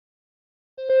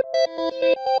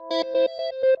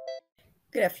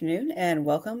Good afternoon and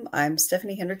welcome. I'm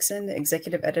Stephanie Hendrickson,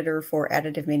 Executive Editor for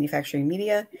Additive Manufacturing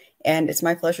Media, and it's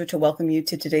my pleasure to welcome you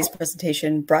to today's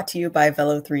presentation brought to you by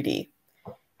Velo3D.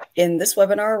 In this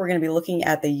webinar, we're going to be looking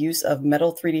at the use of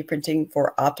metal 3D printing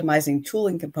for optimizing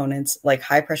tooling components like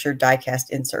high-pressure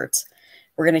die-cast inserts.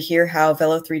 We're going to hear how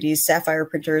Velo3D's Sapphire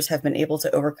printers have been able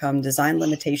to overcome design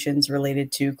limitations related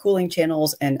to cooling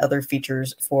channels and other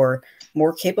features for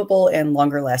more capable and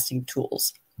longer-lasting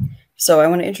tools. So I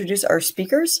want to introduce our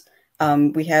speakers.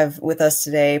 We have with us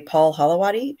today Paul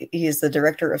Holowati. He is the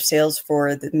Director of Sales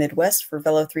for the Midwest for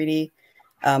Velo3D.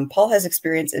 Paul has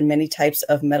experience in many types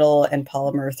of metal and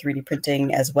polymer 3D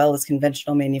printing, as well as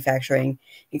conventional manufacturing,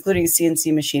 including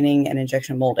CNC machining and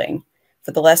injection molding.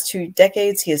 For the last 2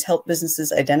 decades, he has helped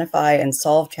businesses identify and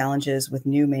solve challenges with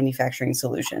new manufacturing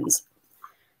solutions.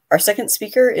 Our second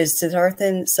speaker is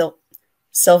Siddharthan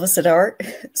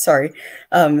Selvasakar,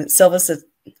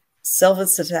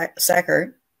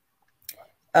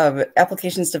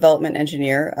 Applications Development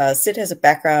Engineer. Sid has a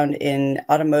background in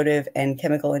automotive and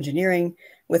chemical engineering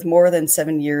with more than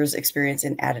 7 years experience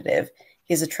in additive.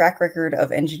 He has a track record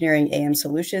of engineering AM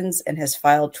solutions and has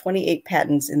filed 28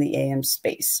 patents in the AM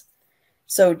space.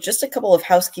 So just a couple of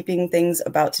housekeeping things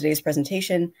about today's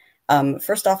presentation.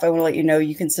 First off, I want to let you know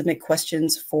you can submit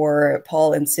questions for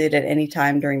Paul and Sid at any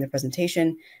time during the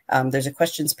presentation. There's a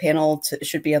questions panel, it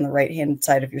should be on the right-hand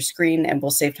side of your screen, and we'll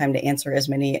save time to answer as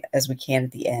many as we can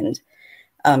at the end.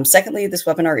 Secondly, this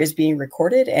webinar is being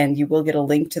recorded, and you will get a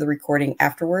link to the recording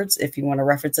afterwards. If you want to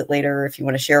reference it later, if you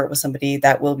want to share it with somebody,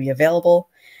 that will be available.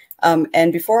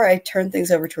 And before I turn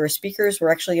things over to our speakers, we're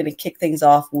actually going to kick things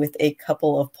off with a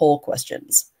couple of poll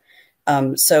questions.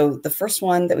 So the first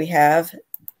one that we have,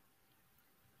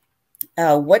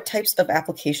 what types of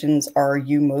applications are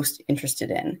you most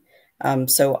interested in?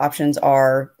 So options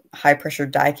are high pressure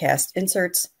die cast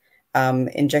inserts,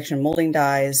 injection molding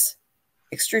dies,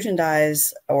 extrusion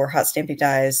dies, or hot stamping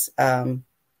dies, all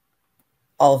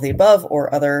of the above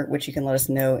or other, which you can let us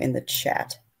know in the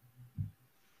chat.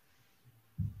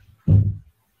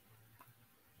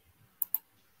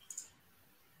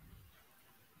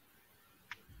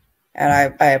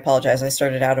 And I apologize, I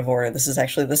started out of order. This is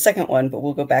actually the second one, but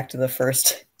we'll go back to the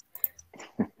first.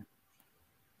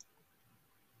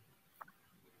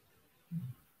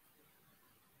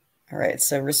 All right,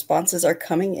 so responses are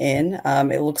coming in.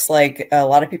 It looks like a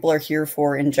lot of people are here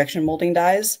for injection molding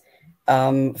dies.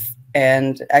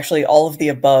 And actually all of the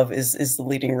above is the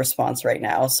leading response right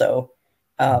now. So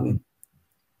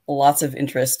lots of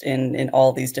interest in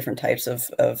all these different types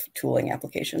of tooling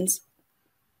applications.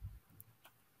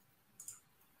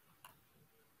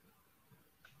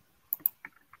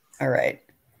 All right.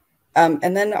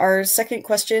 And then our second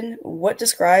question, what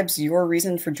describes your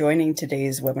reason for joining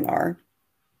today's webinar?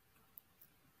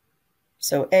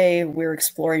 So A, we're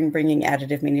exploring bringing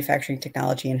additive manufacturing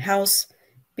technology in-house.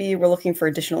 B, we're looking for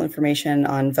additional information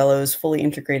on Velo's fully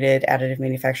integrated additive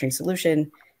manufacturing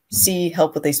solution. C,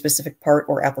 help with a specific part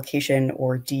or application,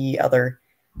 or D, other.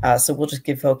 So we'll just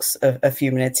give folks a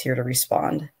few minutes here to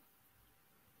respond.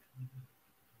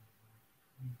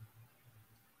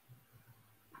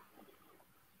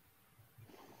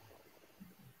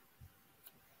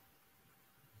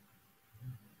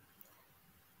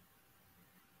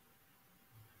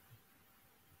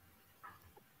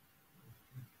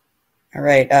 All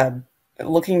right.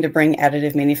 Looking to bring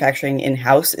additive manufacturing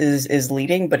in-house is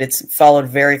leading, but it's followed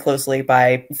very closely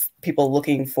by people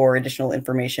looking for additional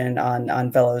information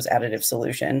on Velo's additive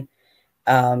solution.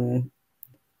 Not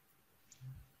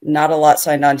a lot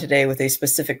signed on today with a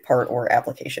specific part or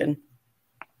application.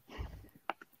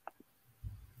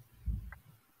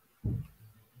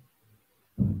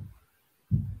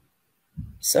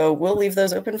 So we'll leave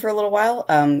those open for a little while.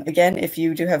 Again, if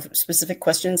you do have specific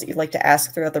questions that you'd like to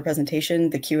ask throughout the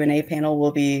presentation, the Q&A panel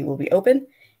will be open.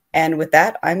 And with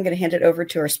that, I'm going to hand it over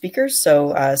to our speakers.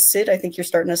 So Sid, I think you're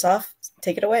starting us off.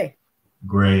 Take it away.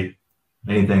 Great.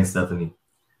 Many thanks, Stephanie.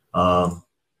 All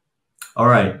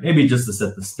right, maybe just to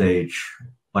set the stage,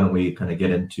 why don't we kind of get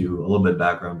into a little bit of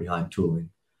background behind tooling.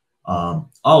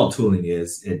 All tooling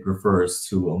is, it refers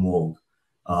to a mold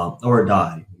or a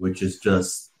die, which is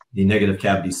just the negative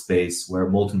cavity space where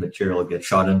molten material gets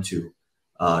shot into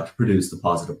to produce the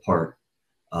positive part.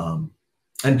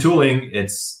 And tooling,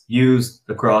 it's used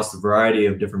across a variety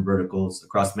of different verticals,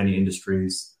 across many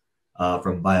industries,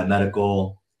 from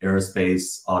biomedical,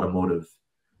 aerospace, automotive.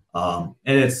 And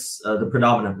it's the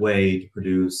predominant way to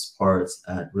produce parts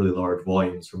at really large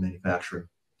volumes for manufacturing.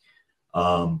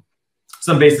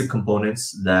 Some basic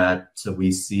components that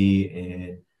we see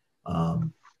in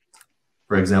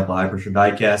for example, high pressure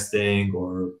die casting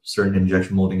or certain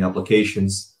injection molding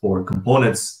applications for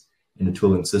components in the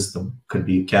tooling system. Could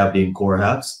be cavity and core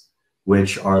halves,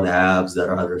 which are the halves that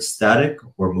are either static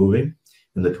or moving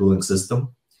in the tooling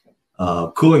system.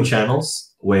 Cooling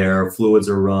channels, where fluids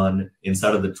are run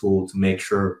inside of the tool to make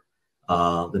sure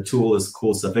the tool is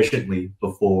cooled sufficiently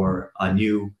before a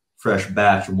new fresh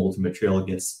batch of molten material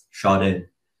gets shot in,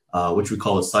 which we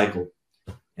call a cycle.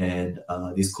 And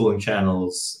these cooling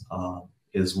channels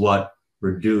is what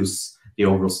reduce the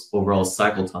overall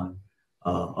cycle time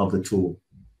of the tool.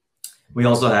 We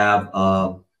also have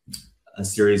a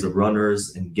series of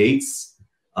runners and gates,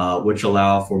 which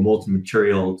allow for molten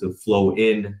material to flow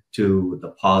in to the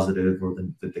positive or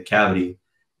the cavity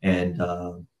and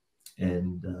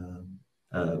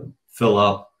fill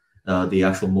up the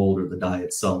actual mold or the die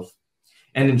itself.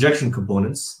 And injection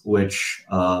components, which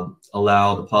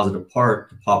allow the positive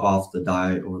part to pop off the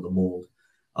die or the mold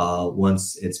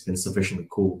once it's been sufficiently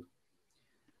cooled.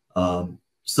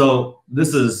 So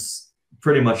this is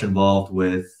pretty much involved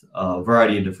with a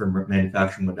variety of different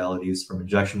manufacturing modalities, from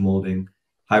injection molding,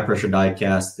 high pressure die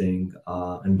casting,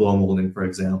 and blow molding, for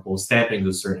example, stamping to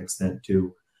a certain extent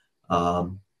too.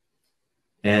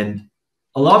 And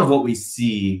a lot of what we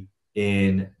see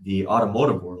in the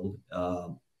automotive world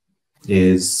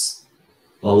is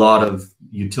a lot of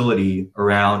utility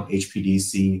around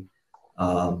HPDC,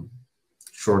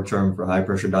 short term for high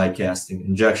pressure die casting,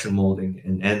 injection molding,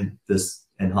 and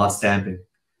hot stamping.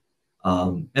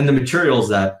 And the materials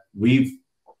that we've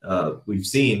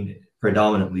seen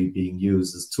predominantly being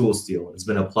used as tool steel. It's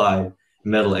been applied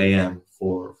in metal AM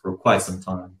for quite some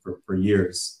time, for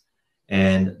years.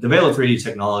 And the Velo3D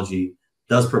technology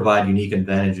does provide unique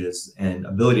advantages and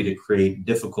ability to create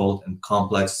difficult and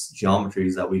complex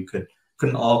geometries that we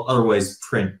couldn't otherwise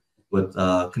print with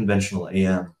conventional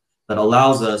AM. That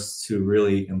allows us to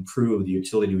really improve the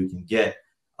utility we can get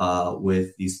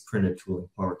with these printed tooling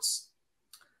parts.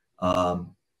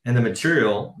 And the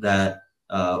material that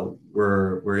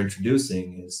we're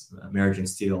introducing is American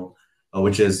steel,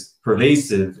 which is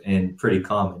pervasive and pretty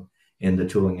common in the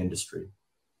tooling industry.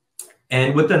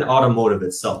 And within automotive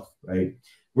itself, right,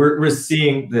 we're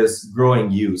seeing this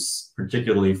growing use,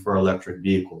 particularly for electric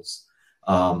vehicles.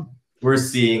 We're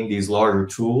seeing these larger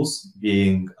tools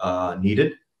being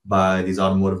needed by these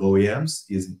automotive OEMs,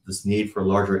 this need for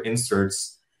larger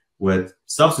inserts with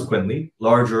subsequently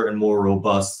larger and more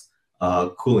robust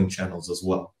cooling channels as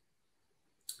well.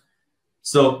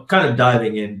 So kind of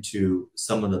diving into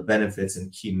some of the benefits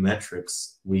and key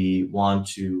metrics we want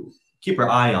to keep our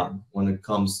eye on when it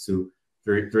comes to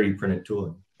 3D printed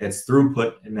tooling. It's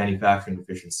throughput and manufacturing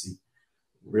efficiency.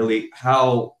 Really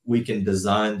how we can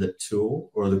design the tool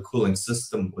or the cooling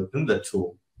system within the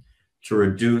tool to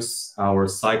reduce our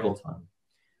cycle time.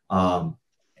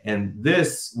 And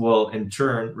this will in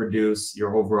turn reduce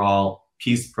your overall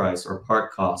piece price or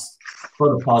part cost for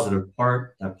the positive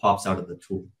part that pops out of the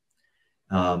tool.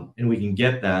 And we can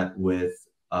get that with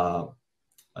a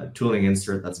tooling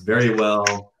insert that's very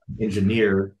well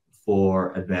engineered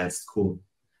for advanced cooling.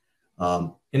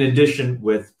 In addition,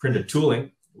 with printed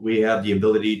tooling, we have the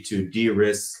ability to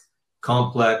de-risk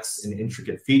complex and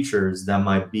intricate features that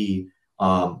might be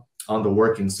on the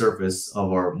working surface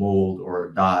of our mold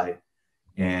or die.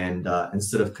 And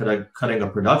instead of cutting a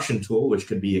production tool, which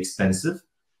could be expensive,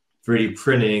 3D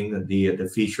printing the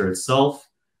feature itself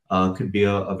could be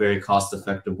a very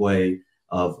cost-effective way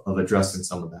of addressing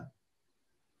some of that.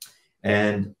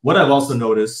 And what I've also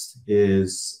noticed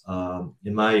is,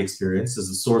 in my experience, is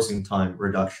the sourcing time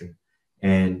reduction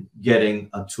and getting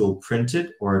a tool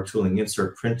printed or a tooling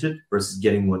insert printed versus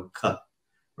getting one cut,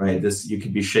 right? You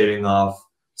could be shaving off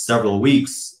several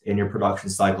weeks in your production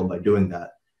cycle by doing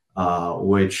that,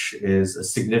 which is a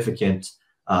significant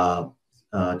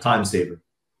time saver.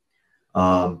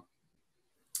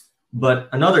 But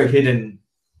another hidden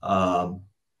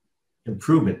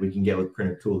improvement we can get with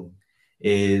printed tooling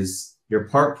is your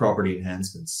part property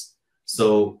enhancements.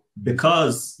 So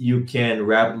because you can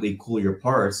rapidly cool your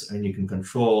parts and you can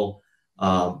control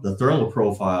the thermal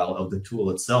profile of the tool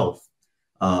itself,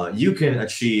 you can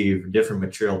achieve different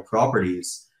material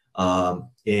properties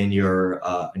in your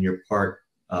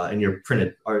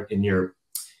printed art, in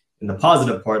the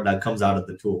positive part that comes out of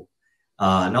the tool.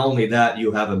 Not only that,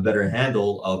 you have a better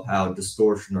handle of how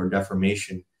distortion or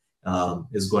deformation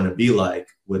is going to be like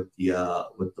with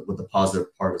the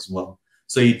positive part as well.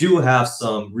 So you do have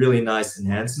some really nice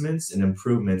enhancements and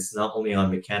improvements, not only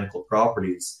on mechanical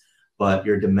properties, but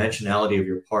your dimensionality of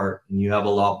your part, and you have a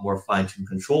lot more fine-tuned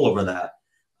control over that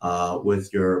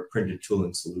with your printed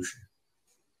tooling solution.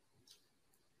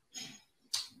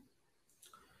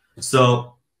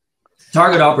 So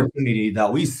target opportunity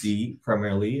that we see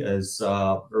primarily is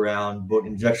around both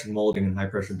injection molding and high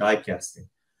pressure die casting.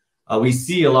 We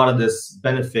see a lot of this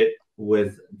benefit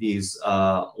with these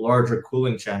larger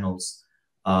cooling channels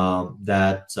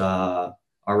that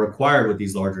are required with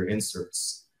these larger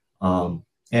inserts.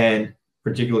 And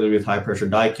particularly with high pressure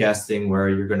die casting, where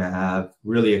you're going to have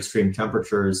really extreme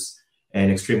temperatures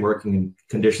and extreme working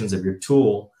conditions of your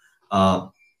tool,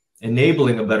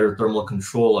 enabling a better thermal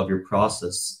control of your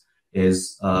process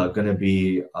is going to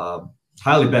be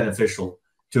highly beneficial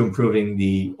to improving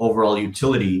the overall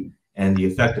utility and the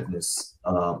effectiveness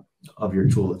of your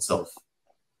tool itself.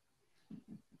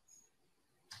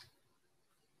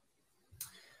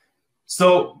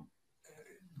 So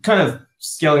kind of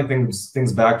scaling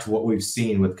things back to what we've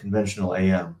seen with conventional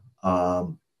AM.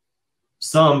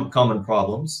 Some common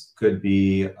problems could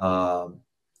be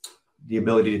the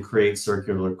ability to create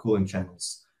circular cooling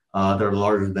channels that are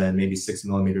larger than maybe 6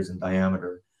 millimeters in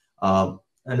diameter. An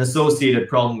associated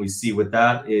problem we see with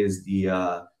that is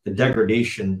the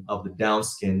degradation of the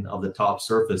downskin of the top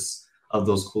surface of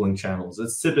those cooling channels.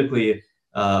 It's typically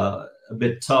a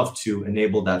bit tough to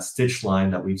enable that stitch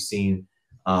line that we've seen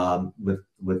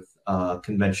with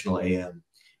conventional AM.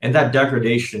 And that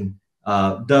degradation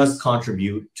does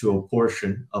contribute to a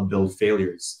portion of build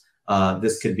failures.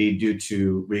 This could be due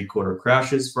to recoder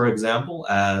crashes, for example,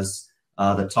 as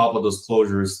the top of those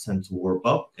closures tend to warp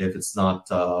up if it's not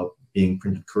being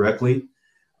printed correctly.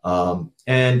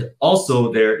 And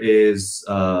also there is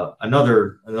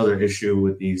another issue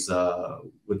with these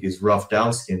rough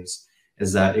downskins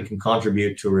is that it can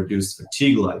contribute to a reduced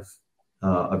fatigue life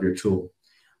of your tool.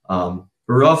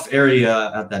 The rough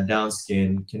area at that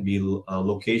downskin can be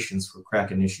locations for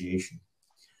crack initiation.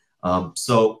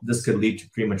 So this could lead to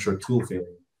premature tool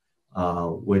failure,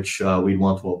 which we'd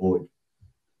want to avoid.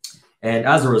 And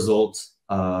as a result,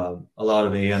 a lot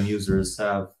of AM users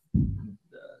have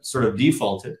sort of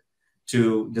defaulted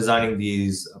to designing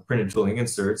these printed tooling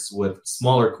inserts with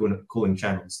smaller cooling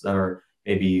channels that are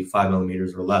maybe 5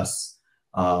 millimeters or less.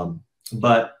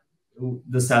 But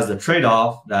this has the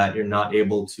trade-off that you're not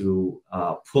able to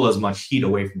pull as much heat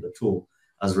away from the tool.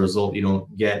 As a result, you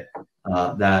don't get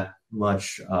that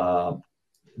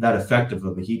effective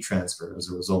of a heat transfer as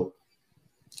a result.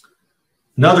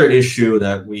 Another issue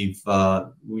that we've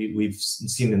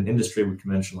seen in the industry with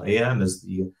conventional AM is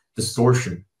the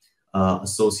distortion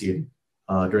associated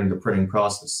during the printing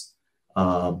process.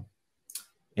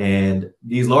 And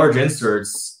these large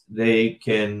inserts, they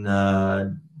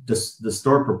can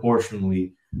distort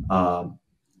proportionally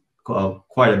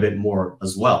quite a bit more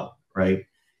as well, right?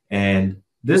 And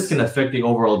this can affect the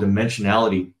overall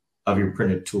dimensionality of your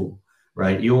printed tool,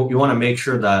 right? You want to make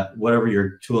sure that whatever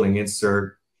your tooling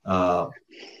insert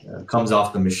comes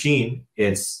off the machine,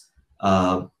 it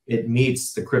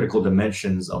meets the critical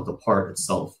dimensions of the part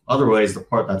itself. Otherwise, the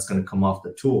part that's going to come off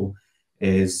the tool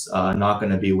is not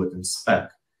going to be within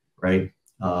spec, right?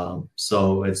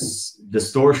 So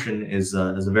distortion is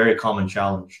a very common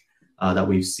challenge that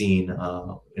we've seen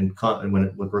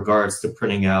with regards to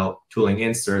printing out tooling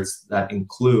inserts that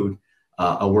include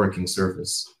a working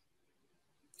surface.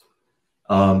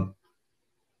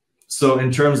 So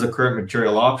in terms of current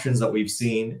material options that we've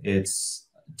seen, it's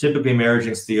typically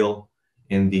marriaging steel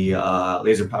in the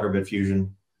laser powder bed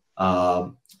fusion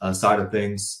side of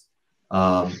things,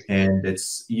 and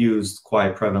it's used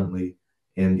quite prevalently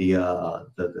in the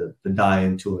die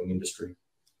and tooling industry.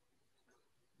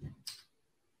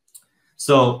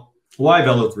 So why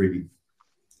Velo3D?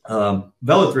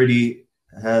 Velo3D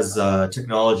has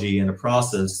technology and a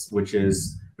process which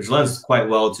lends quite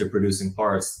well to producing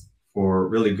parts for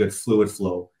really good fluid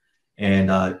flow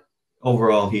and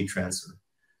overall heat transfer.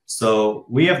 So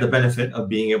we have the benefit of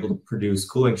being able to produce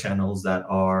cooling channels that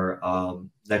are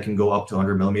that can go up to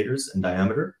 100 millimeters in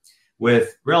diameter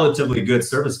with relatively good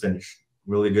surface finish,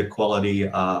 really good quality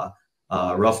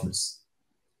roughness.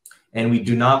 And we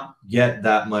do not get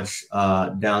that much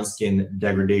downskin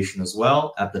degradation as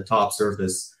well at the top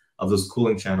surface of those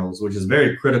cooling channels, which is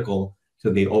very critical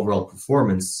to the overall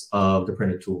performance of the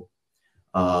printed tool.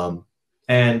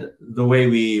 And the way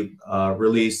we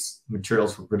release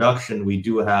materials for production, we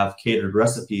do have catered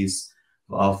recipes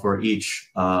for each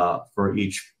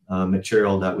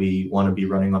material that we want to be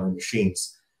running on our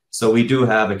machines. So we do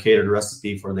have a catered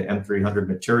recipe for the M300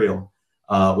 material,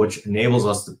 which enables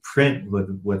us to print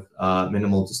with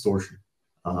minimal distortion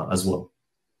as well.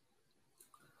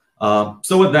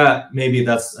 So with that, maybe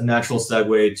that's a natural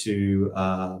segue to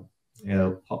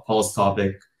Paul's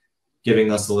topic,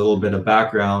 giving us a little bit of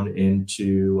background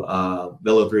into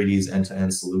Velo3D's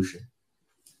end-to-end solution.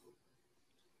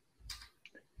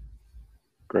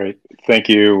 Great, thank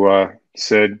you,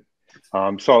 Sid.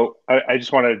 So I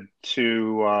just wanted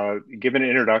to give an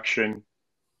introduction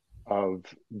of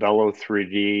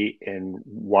Velo3D and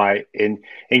why, and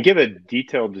give a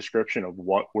detailed description of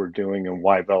what we're doing and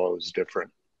why Velo is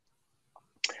different.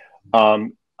 A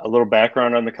little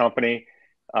background on the company.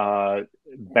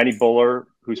 Benny Buller,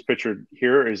 who's pictured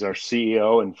here, is our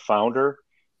CEO and founder.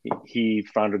 He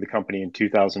founded the company in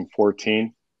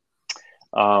 2014.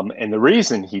 And the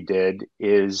reason he did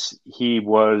is he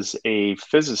was a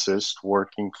physicist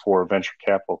working for a venture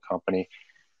capital company.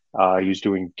 He was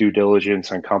doing due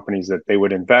diligence on companies that they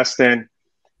would invest in.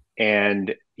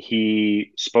 And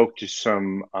he spoke to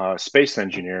some space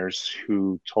engineers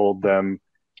who told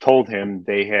him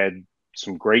they had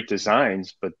some great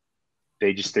designs, but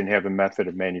they just didn't have a method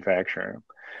of manufacturing them.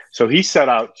 So he set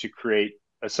out to create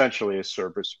essentially a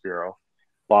service bureau,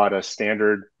 bought a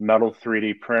standard metal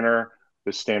 3D printer,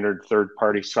 the standard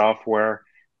third-party software,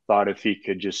 thought if he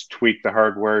could just tweak the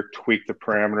hardware, tweak the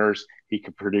parameters, he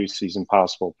could produce these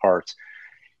impossible parts.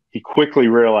 He quickly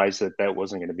realized that that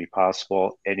wasn't going to be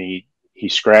possible, and he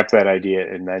scrapped that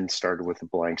idea and then started with a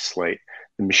blank slate.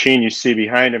 The machine you see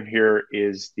behind him here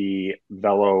is the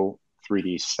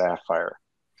Velo3D Sapphire.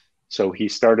 So he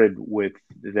started with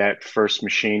that first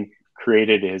machine,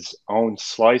 created his own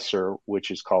slicer,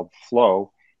 which is called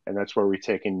Flow, and that's where we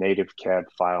take in native CAD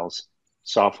files.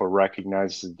 Software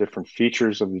recognizes the different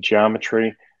features of the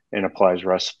geometry and applies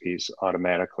recipes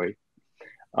automatically.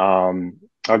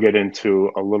 I'll get into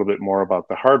a little bit more about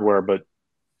the hardware, but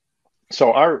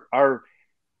so our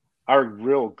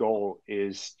real goal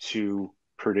is to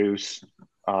produce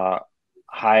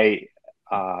highly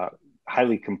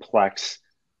complex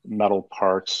metal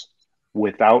parts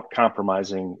without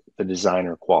compromising the design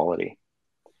or quality.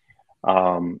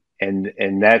 And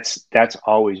that's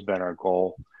always been our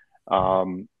goal.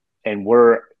 And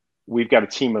we've got a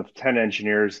team of 10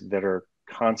 engineers that are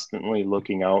constantly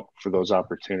looking out for those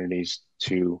opportunities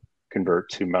to convert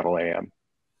to metal AM.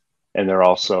 And they're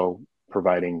also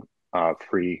providing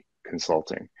free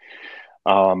consulting.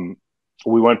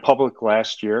 We went public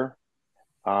last year,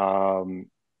 and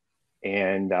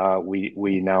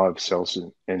we now have sales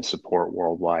and support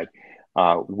worldwide.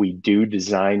 We do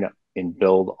design and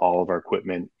build all of our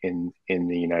equipment in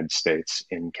the United States,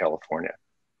 in California.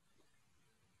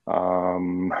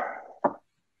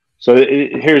 So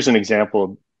here's an example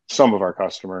of some of our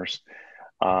customers.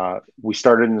 We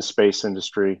started in the space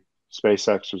industry.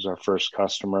 SpaceX was our first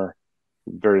customer,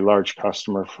 very large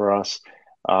customer for us.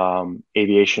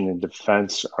 Aviation and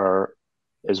defense are,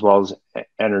 as well as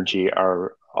energy,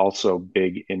 are also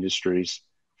big industries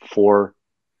for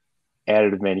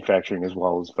additive manufacturing as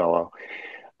well as Velo.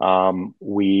 I'm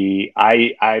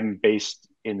based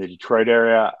in the Detroit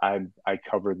area. I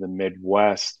cover the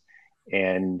Midwest,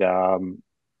 and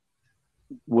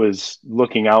was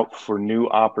looking out for new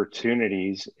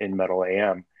opportunities in metal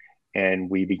AM. And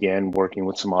we began working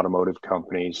with some automotive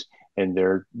companies, and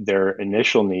their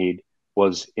initial need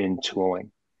was in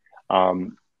tooling.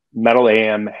 Metal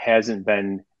AM hasn't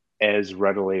been as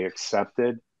readily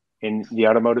accepted in the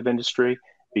automotive industry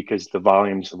because the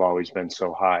volumes have always been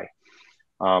so high.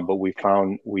 But we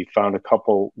found a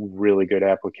couple really good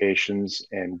applications,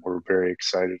 and we're very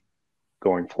excited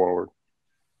going forward.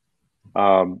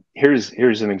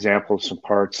 Here's an example of some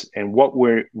parts, and what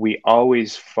we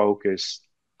always focus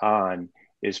on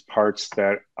is parts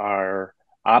that are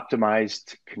optimized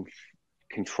to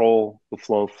control the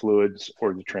flow of fluids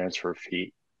or the transfer of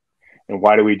heat. And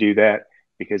why do we do that?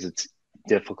 Because it's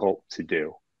difficult to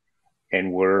do,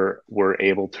 and we're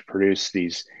able to produce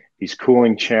these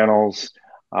cooling channels,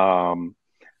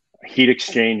 heat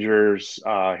exchangers.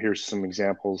 Here's some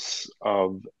examples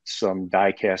of some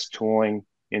die-cast tooling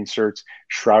inserts,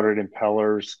 shrouded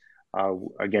impellers.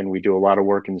 Again, we do a lot of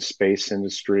work in the space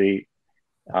industry,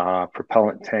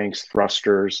 propellant tanks,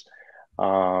 thrusters,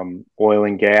 oil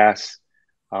and gas.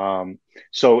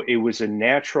 So it was a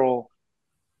natural.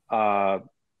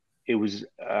 It was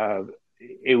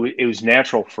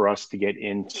natural for us to get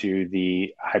into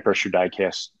the high pressure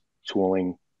die-cast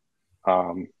tooling,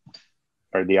 or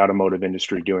the automotive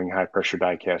industry doing high pressure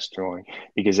die-cast tooling,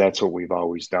 because that's what we've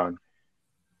always done.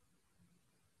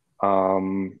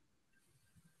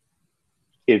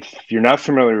 If you're not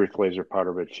familiar with laser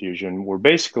powder bed fusion, we're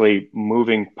basically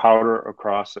moving powder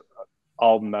across.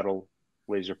 All metal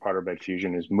laser powder bed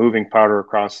fusion is moving powder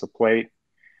across the plate,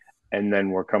 and then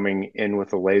we're coming in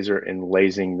with a laser and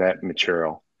lasing that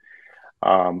material.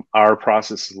 Our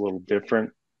process is a little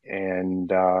different,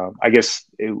 and I guess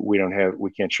we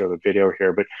can't show the video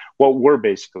here, but what we're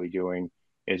basically doing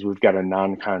is we've got a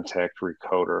non-contact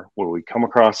recoater where we come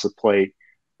across the plate,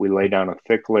 we lay down a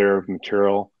thick layer of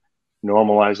material,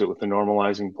 normalize it with a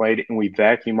normalizing blade, and we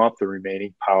vacuum up the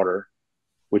remaining powder,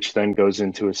 which then goes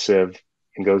into a sieve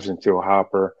and goes into a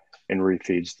hopper and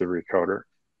refeeds the recoater.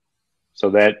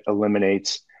 So that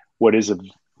eliminates what is a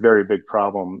very big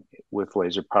problem with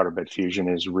laser powder bed fusion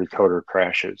is recoater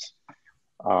crashes.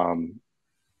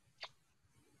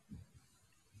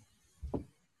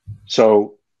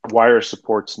 So why are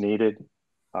supports needed?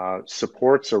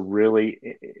 Supports are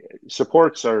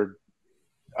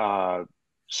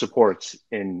supports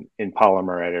in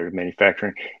polymer additive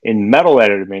manufacturing. In metal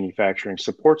additive manufacturing,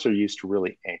 supports are used to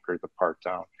really anchor the part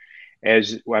down.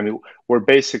 We're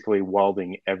basically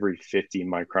welding every 50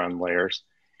 micron layers,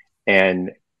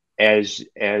 and as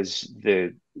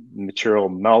the material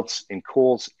melts and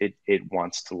cools, it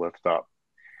wants to lift up.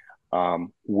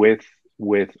 With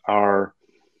our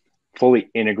fully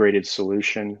integrated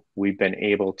solution, we've been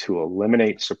able to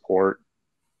eliminate support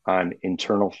on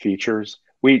internal features.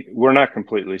 We're not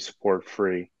completely support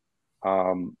free,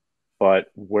 but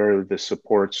where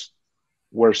support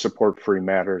free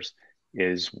matters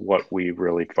is what we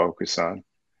really focus on.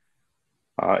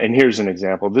 And here's an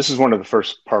example. This is one of the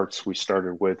first parts we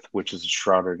started with, which is a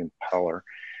shrouded impeller.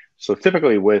 So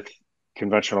typically with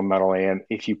conventional metal AM,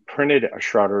 if you printed a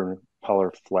shrouded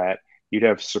impeller flat, you'd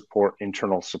have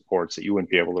internal supports that you wouldn't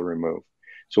be able to remove.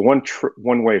 So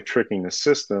one way of tricking the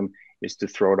system is to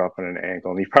throw it up at an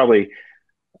angle.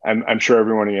 And I'm sure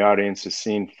everyone in the audience has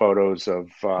seen photos of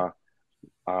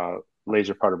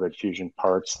laser powder bed fusion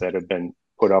parts that have been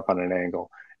put up on an angle.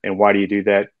 And why do you do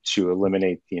that? To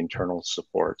eliminate the internal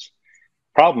supports.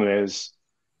 Problem is,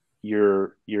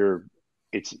 you've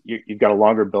got a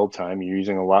longer build time. You're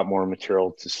using a lot more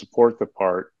material to support the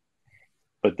part.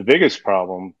 But the biggest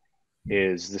problem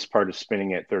is this part is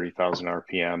spinning at 30,000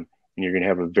 RPM, and you're going to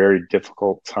have a very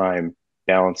difficult time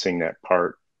balancing that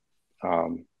part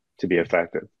to be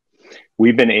effective.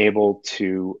 We've been able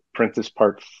to print this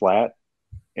part flat,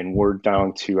 and we're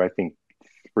down to, I think,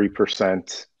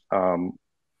 3%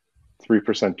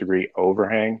 degree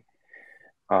overhang.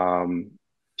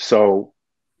 So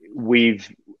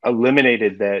we've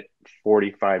eliminated that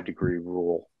 45 degree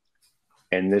rule,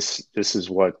 and this is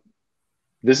what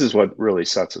really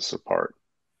sets us apart.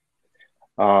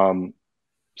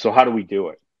 So how do we do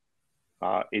it?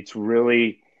 It's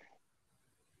really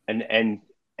an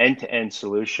end-to-end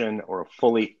solution, or a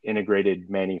fully integrated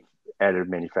additive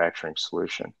manufacturing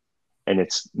solution. And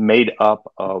it's made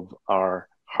up of our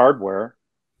hardware,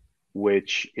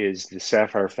 which is the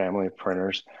Sapphire family of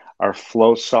printers, our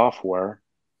Flow software,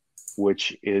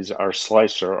 which is our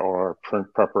slicer or our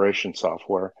print preparation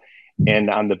software, and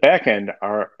on the back end,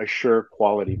 our Assure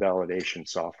quality validation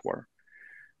software.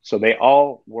 So they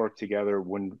all work together.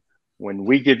 When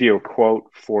we give you a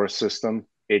quote for a system,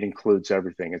 it includes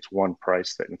everything. It's one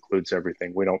price that includes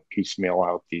everything. We don't piecemeal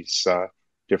out these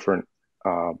different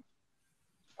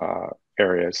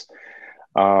areas.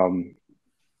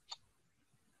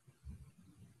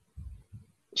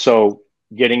 So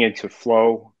getting into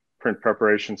Flow print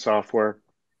preparation software,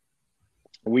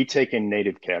 we take in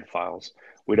native CAD files.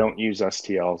 We don't use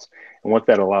STLs. And what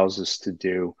that allows us to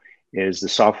do is the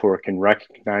software can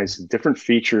recognize the different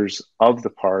features of the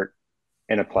part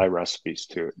and apply recipes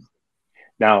to it.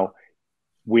 Now,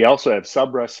 we also have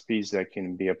sub recipes that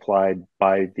can be applied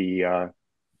by the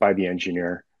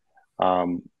engineer,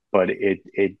 but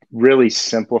it really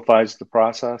simplifies the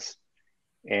process,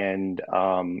 and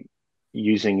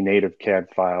using native CAD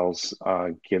files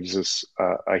gives us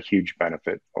a huge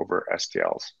benefit over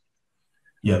STLs.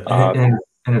 Yeah,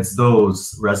 and it's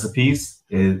those recipes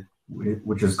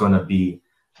which is going to be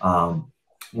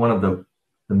one of the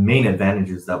main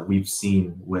advantages that we've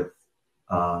seen with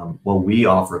what we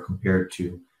offer compared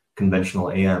to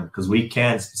conventional AM, because we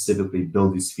can specifically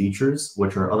build these features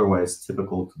which are otherwise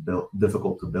difficult to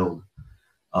build.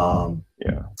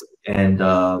 Yeah, and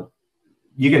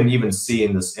you can even see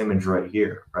in this image right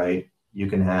here, right? You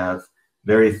can have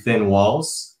very thin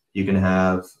walls, you can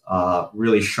have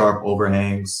really sharp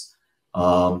overhangs,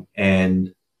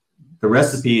 and the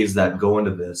recipes that go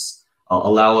into this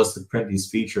allow us to print these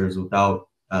features without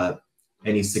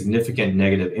any significant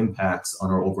negative impacts on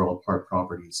our overall part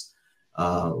properties,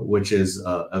 which is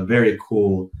a very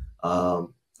cool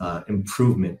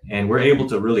improvement. And we're able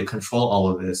to really control all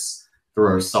of this through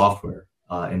our software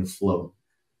in Flow.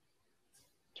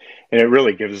 And it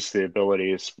really gives us the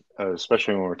ability,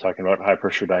 especially when we're talking about high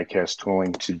pressure die cast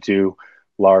tooling, to do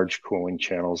large cooling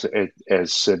channels.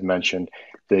 As Sid mentioned,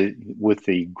 with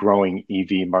the growing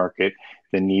EV market,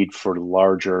 the need for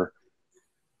larger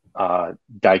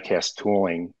die cast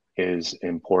tooling is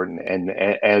important. And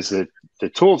as the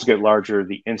tools get larger,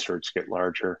 the inserts get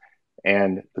larger,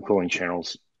 and the cooling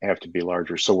channels have to be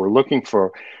larger. So we're looking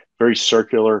for very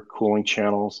circular cooling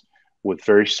channels with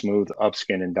very smooth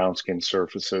upskin and downskin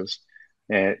surfaces,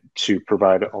 and to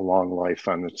provide a long life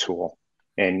on the tool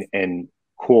and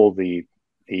cool the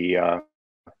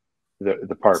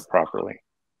part properly.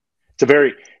 It's a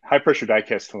very high pressure die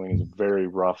cast tooling is a very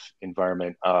rough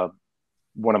environment.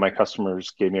 One of my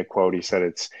customers gave me a quote. He said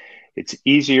it's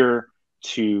easier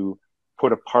to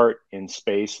put a part in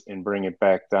space and bring it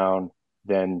back down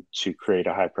than to create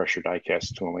a high pressure die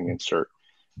cast tooling insert.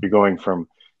 You're going from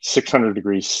 600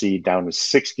 degrees C down to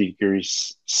 60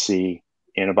 degrees C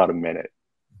in about a minute.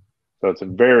 So it's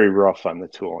very rough on the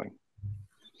tooling.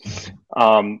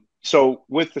 So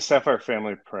with the Sapphire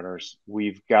family of printers,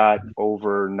 we've got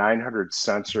over 900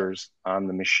 sensors on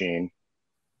the machine.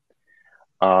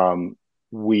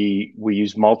 We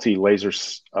use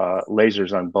lasers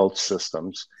on both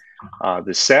systems.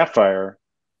 The Sapphire,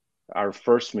 our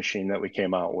first machine that we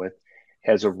came out with,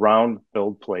 has a round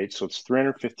build plate, so it's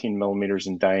 315 millimeters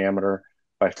in diameter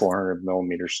by 400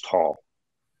 millimeters tall.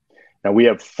 Now we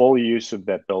have full use of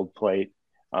that build plate.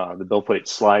 The build plate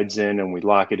slides in and we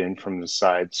lock it in from the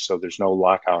sides, so there's no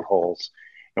lockout holes.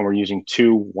 And we're using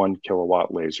two 1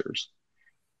 kilowatt lasers.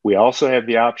 We also have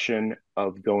the option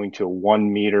of going to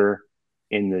 1 meter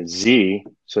in the Z,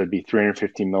 so it'd be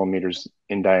 350 millimeters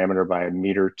in diameter by a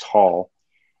meter tall,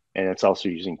 and it's also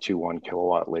using two 1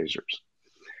 kilowatt lasers.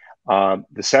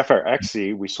 The Sapphire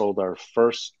XC, we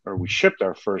shipped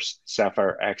our first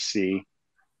Sapphire XC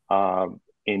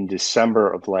in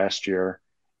December of last year,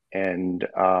 and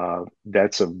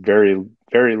that's a very,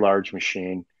 very large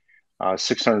machine,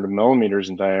 600 millimeters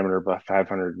in diameter by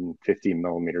 550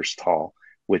 millimeters tall,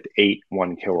 with 8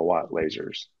 1 kilowatt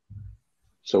lasers.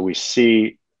 So we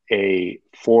see a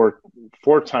four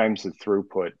times the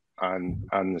throughput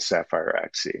on the Sapphire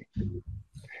XC.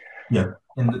 Yeah,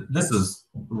 and this is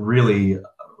really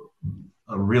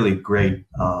a really great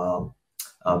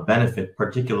benefit,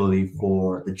 particularly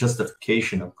for the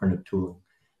justification of printed tooling.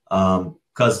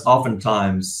 Because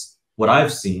oftentimes what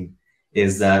I've seen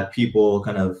is that people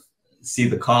kind of see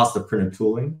the cost of printed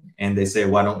tooling and they say,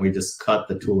 why don't we just cut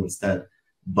the tool instead?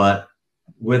 But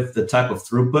with the type of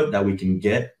throughput that we can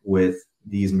get with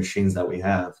these machines that we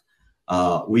have,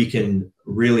 we can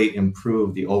really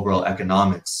improve the overall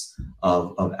economics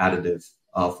of additive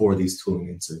for these tooling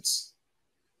inserts.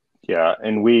 Yeah,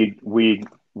 and we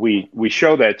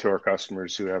show that to our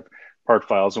customers who have part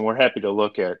files, and we're happy to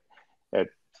look at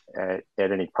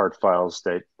any part files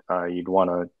that you'd want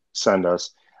to send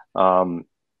us.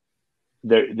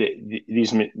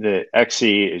 The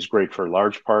XC is great for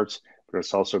large parts, but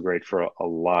it's also great for a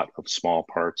lot of small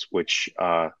parts, which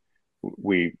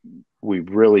we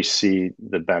really see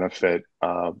the benefit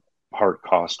part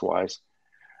cost wise.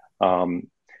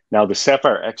 Now the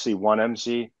Sapphire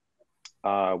XC1MZ,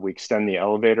 we extend the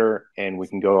elevator and we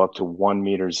can go up to 1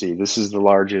 meter Z. This is the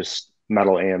largest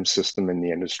metal AM system in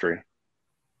the industry.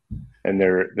 And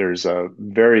there's a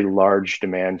very large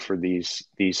demand for these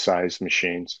size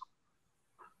machines.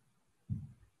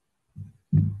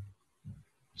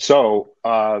 So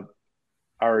our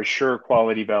Assure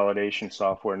quality validation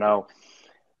software. Now,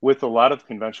 with a lot of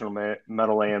conventional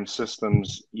metal AM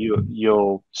systems,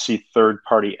 you'll see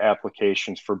third-party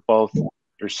applications for both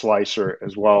your slicer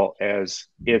as well as,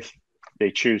 if they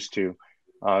choose to,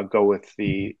 go with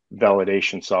the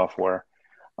validation software.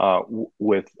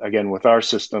 With our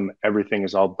system, everything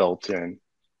is all built in.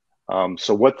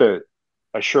 So what the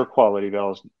Assure quality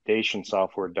validation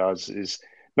software does is,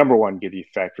 number one, give you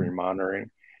factory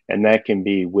monitoring. And that can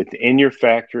be within your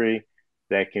factory,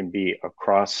 that can be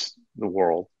across the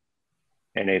world.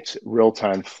 And it's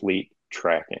real-time fleet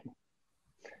tracking.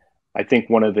 I think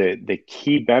one of the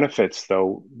key benefits,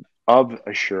 though, of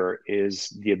Assure is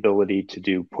the ability to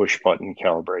do push-button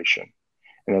calibration.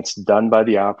 And it's done by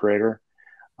the operator.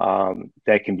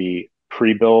 That can be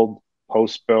pre-build,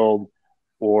 post-build,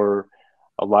 or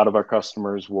a lot of our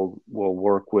customers will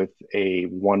work with a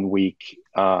 1 week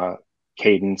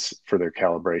cadence for their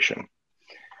calibration.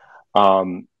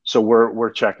 So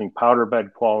we're checking powder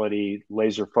bed quality,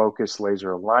 laser focus,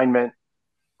 laser alignment,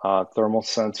 thermal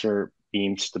sensor,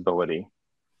 beam stability.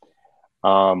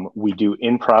 We do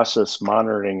in-process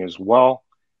monitoring as well.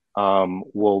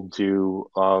 We'll do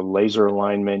laser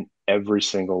alignment every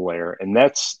single layer. And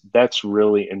that's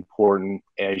really important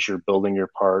as you're building your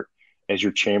part, as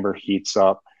your chamber heats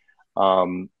up.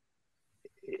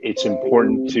 It's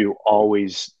important to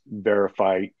always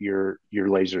verify your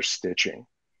laser stitching.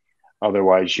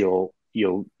 Otherwise, you'll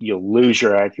lose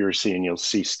your accuracy and you'll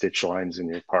see stitch lines in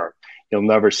your part. You'll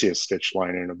never see a stitch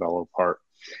line in a Velo part.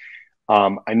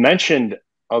 I mentioned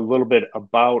a little bit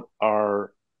about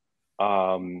our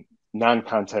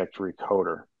non-contact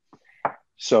recoater.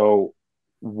 So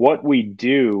what we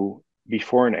do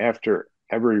before and after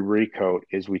every recoat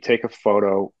is we take a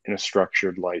photo in a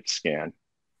structured light scan.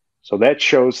 So that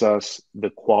shows us the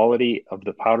quality of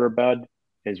the powder bed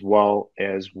as well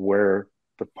as where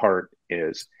the part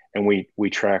is, and we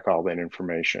track all that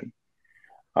information.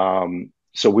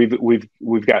 So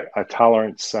we've got a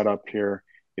tolerance set up here.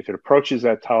 If it approaches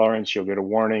that tolerance, you'll get a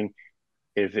warning.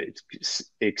 If it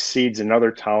exceeds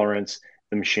another tolerance,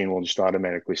 the machine will just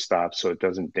automatically stop, so it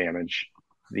doesn't damage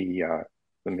the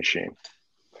machine.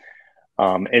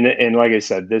 And like I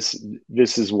said, this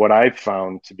is what I've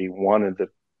found to be one of the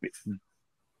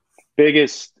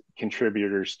biggest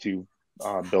contributors to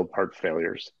build part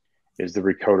failures, is the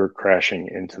recoater crashing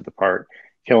into the part,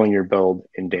 killing your build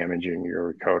and damaging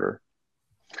your recoater.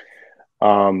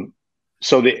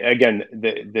 So the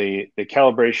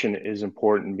calibration is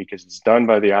important because it's done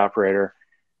by the operator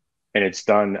and it's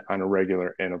done on a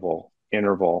regular interval,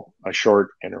 a short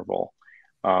interval.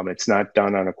 It's not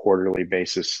done on a quarterly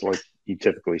basis like you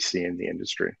typically see in the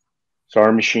industry. So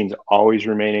our machines always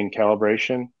remain in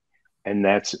calibration, and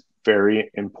that's very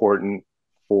important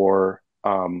for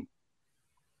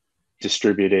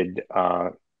distributed,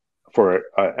 for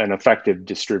an effective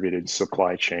distributed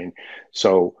supply chain.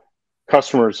 So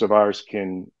customers of ours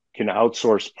can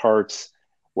outsource parts,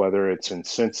 whether it's in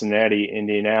Cincinnati,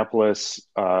 Indianapolis,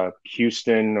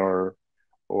 Houston, or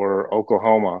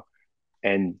Oklahoma,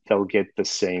 and they'll get the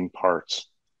same parts.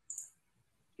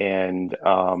 And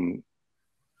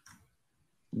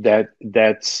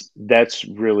that's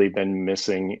really been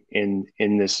missing in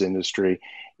this industry.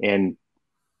 And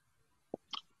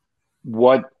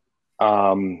what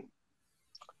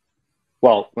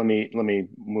well, let me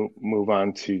move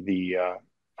on to the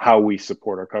how we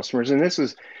support our customers. And this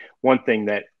is one thing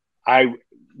that I've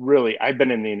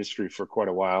been in the industry for quite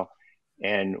a while,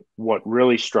 and what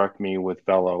really struck me with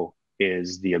Velo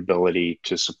is the ability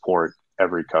to support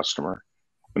every customer.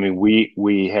 I mean,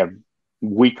 we have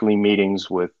weekly meetings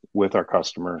with our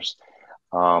customers.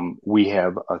 We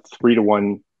have a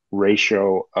 3-to-1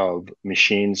 ratio of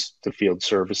machines to field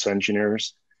service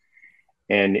engineers,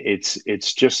 and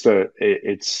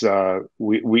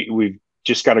we've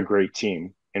just got a great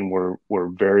team, and we're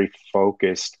very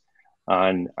focused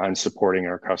on supporting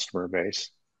our customer base.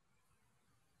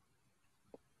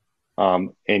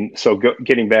 And so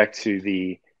getting back to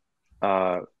the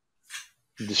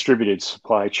distributed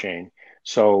supply chain.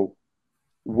 So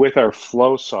with our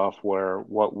flow software,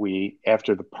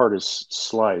 after the part is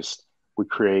sliced, we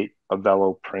create a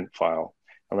Velo print file.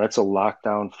 And that's a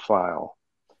lockdown file.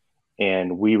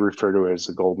 And we refer to it as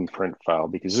a golden print file,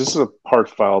 because this is a part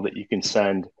file that you can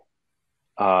send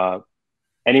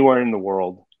anywhere in the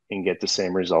world and get the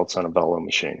same results on a Velo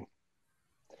machine.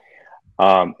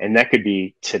 And that could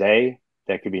be today,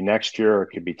 that could be next year, or it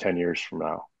could be 10 years from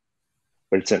now.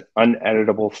 But it's an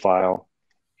uneditable file.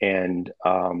 And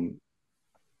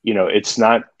it's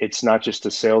not just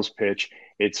a sales pitch,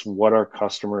 it's what our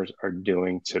customers are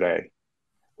doing today.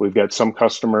 We've got some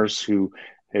customers who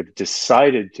have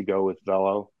decided to go with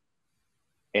Velo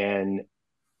and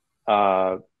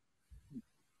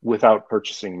without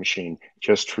purchasing a machine,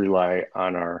 just to rely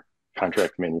on our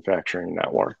contract manufacturing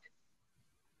network.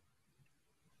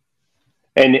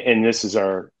 And this is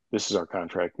our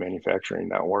contract manufacturing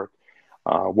network.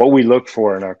 What we look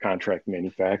for in our contract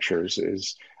manufacturers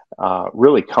is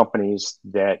really companies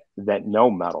that know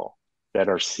metal, that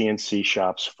are CNC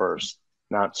shops first,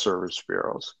 not service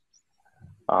bureaus.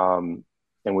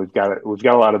 And we've got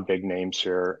a lot of big names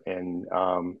here, and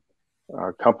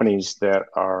companies that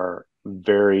are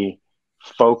very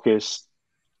focused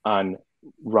on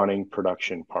running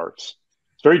production parts.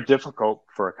 It's very difficult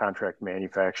for a contract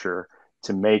manufacturer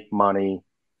to make money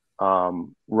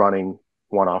running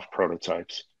one-off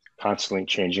prototypes, constantly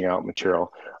changing out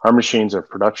material. Our machines are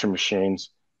production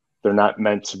machines. They're not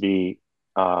meant to be,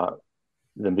 the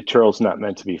material's not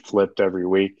meant to be flipped every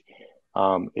week.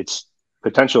 It's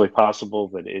potentially possible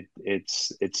that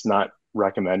it's not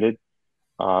recommended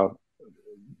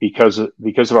because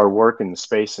of our work in the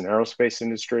space and aerospace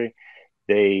industry.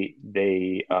 They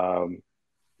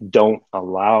don't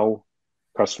allow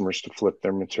customers to flip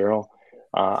their material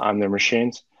on their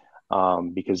machines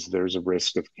because there's a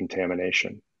risk of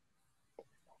contamination.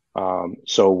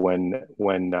 So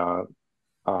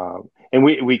and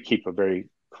we keep a very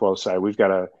close eye. We've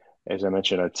got as I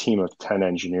mentioned, a team of 10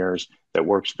 engineers that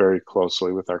works very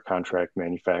closely with our contract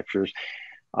manufacturers.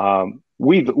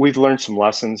 We've learned some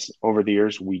lessons over the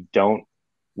years. We don't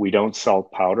sell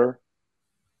powder.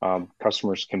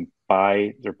 Customers can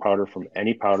buy their powder from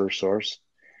any powder source.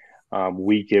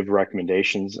 We give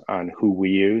recommendations on who we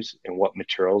use and what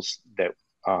materials that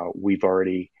we've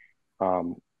already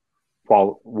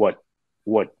what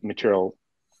material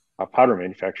powder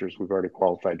manufacturers we've already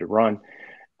qualified to run,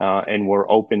 and we're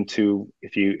open to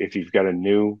if you've got a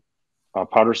new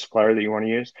powder supplier that you want to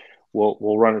use,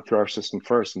 we'll run it through our system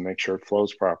first and make sure it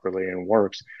flows properly and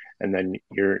works, and then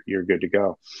you're good to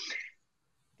go.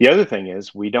 The other thing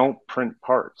is we don't print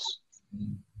parts,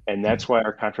 and that's why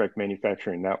our contract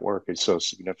manufacturing network is so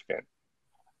significant.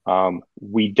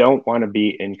 We don't want to be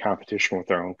in competition with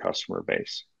our own customer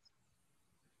base.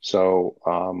 So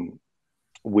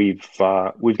we've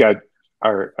got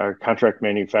our contract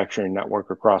manufacturing network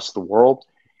across the world,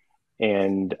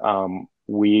 and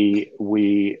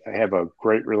we have a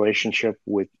great relationship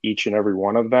with each and every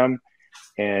one of them,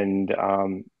 and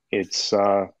it's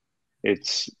a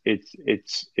nice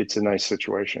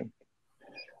situation.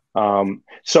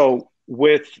 So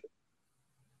with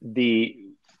the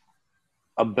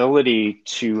ability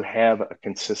to have a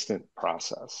consistent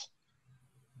process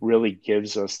really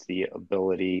gives us the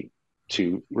ability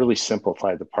to really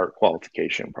simplify the part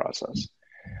qualification process.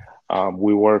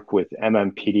 We work with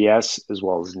MMPDS as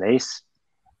well as NACE,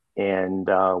 and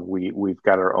we've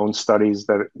got our own studies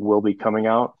that will be coming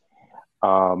out.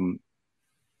 And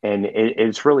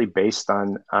it's really based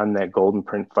on that golden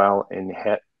print file and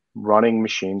running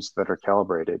machines that are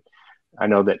calibrated. I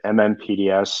know that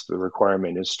MMPDS, the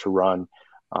requirement is to run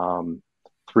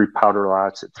 3 powder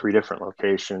lots at 3 different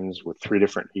locations with 3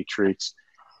 different heat treats,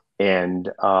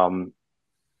 and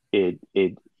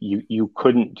you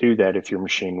couldn't do that if your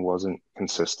machine wasn't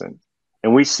consistent.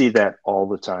 And we see that all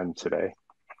the time today,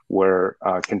 where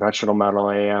conventional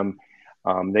metal AM,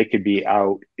 they could be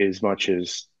out as much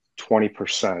as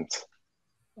 20%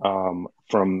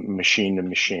 from machine to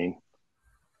machine,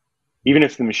 even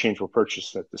if the machines were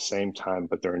purchased at the same time,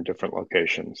 but they're in different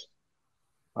locations.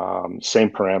 Same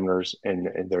parameters, and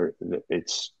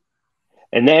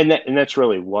that's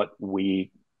really what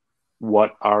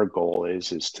our goal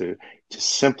is to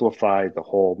simplify the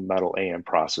whole metal AM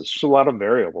process. There's a lot of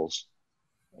variables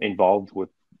involved with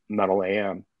metal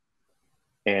AM,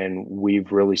 and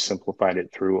we've really simplified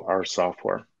it through our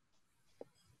software.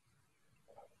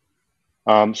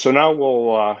 So now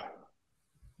I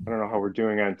don't know how we're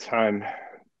doing on time,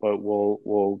 but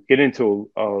we'll get into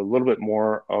a little bit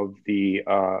more of the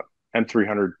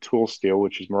M300 tool steel,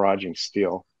 which is miraging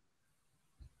steel.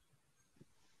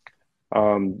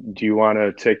 Do you want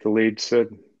to take the lead,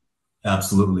 Sid?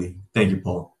 Absolutely. Thank you,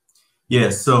 Paul.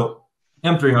 Yeah, so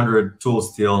M300 tool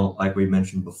steel, like we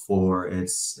mentioned before,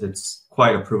 it's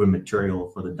quite a proven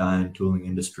material for the die and tooling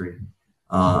industry,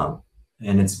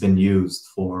 and it's been used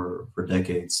for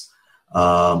decades.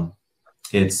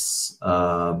 It's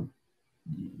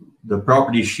the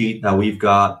property sheet that we've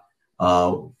got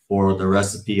for the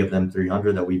recipe of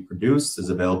M300 that we produced is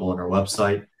available on our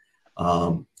website.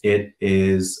 It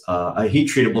is a heat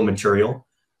treatable material.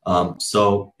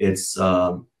 So it's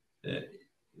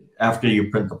after you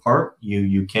print the part,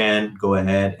 you can go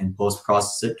ahead and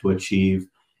post-process it to achieve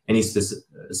any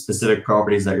specific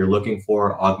properties that you're looking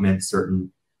for, augment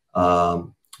certain,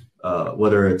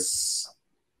 whether it's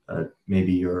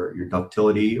maybe your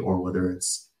ductility or whether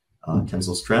it's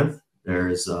tensile strength.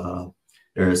 There's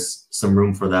some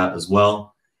room for that as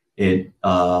well. It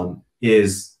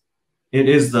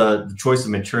is the choice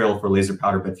of material for laser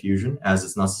powder bed fusion, as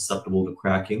it's not susceptible to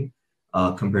cracking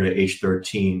compared to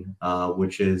H13,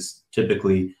 which is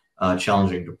typically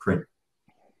challenging to print.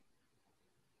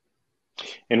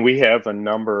 And we have a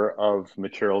number of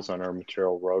materials on our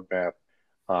material roadmap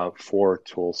for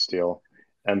tool steel.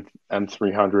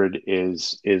 M300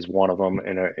 is one of them,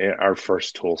 and our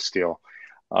first tool steel.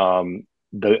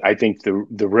 I think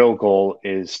the real goal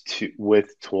is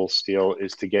with tool steel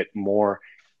is to get more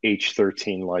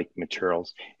H13 like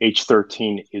materials.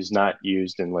 H13 is not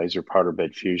used in laser powder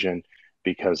bed fusion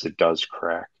because it does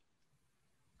crack.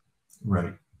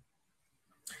 Right.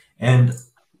 And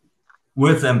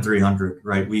with M300,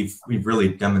 right, we've really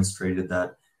demonstrated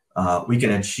that we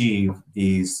can achieve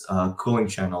these cooling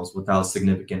channels without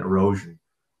significant erosion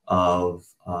of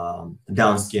the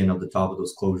downskin of the top of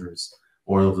those closures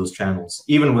or of those channels,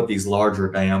 even with these larger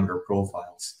diameter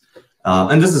profiles.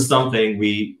 And this is something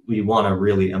we want to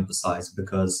really emphasize,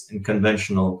 because in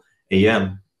conventional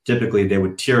AM, typically they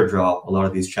would teardrop a lot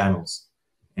of these channels.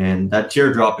 And that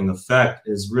teardropping effect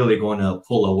is really going to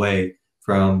pull away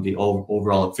from the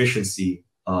overall efficiency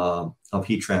of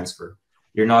heat transfer.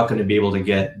 You're not going to be able to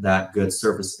get that good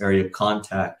surface area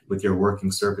contact with your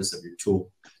working surface of your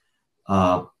tool.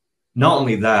 Not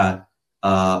only that,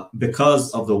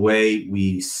 because of the way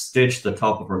we stitch the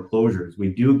top of our closures, we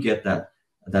do get that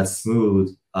that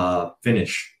smooth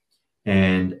finish.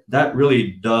 And that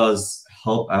really does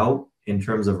help out in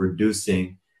terms of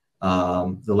reducing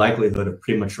the likelihood of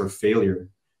premature failure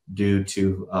due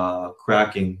to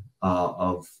cracking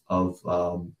that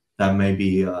may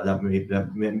be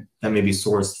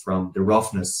sourced from the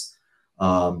roughness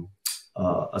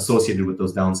associated with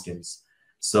those downskins.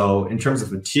 So in terms of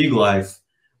fatigue life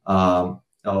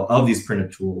of these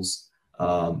printed tools,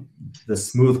 the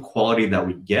smooth quality that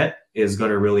we get is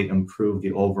going to really improve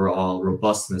the overall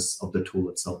robustness of the tool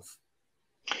itself.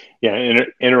 Yeah,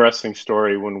 interesting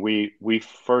story. When we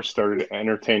first started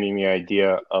entertaining the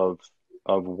idea of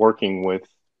working with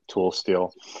tool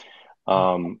steel,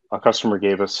 a customer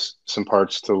gave us some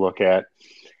parts to look at,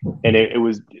 and it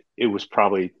was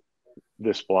probably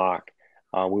this block.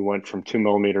 We went from 2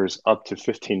 millimeters up to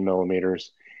 15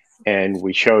 millimeters, and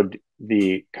we showed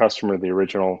the customer the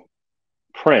original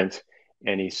print,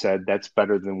 and he said, that's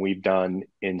better than we've done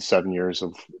in 7 years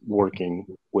of working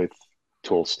with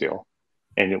tool steel.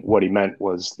 And what he meant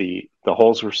was the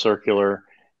holes were circular,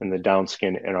 and the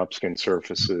downskin and upskin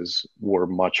surfaces were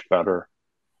much better.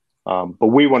 But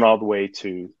we went all the way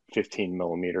to 15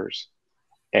 millimeters.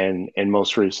 And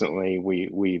most recently,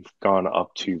 we've gone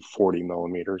up to 40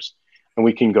 millimeters, and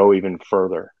we can go even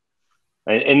further.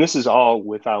 And this is all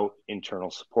without internal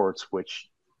supports, which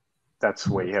that's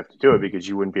the way you have to do it, because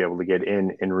you wouldn't be able to get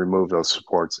in and remove those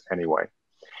supports anyway.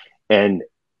 And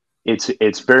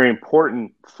it's very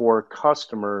important for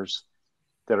customers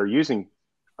that are using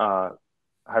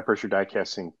high pressure die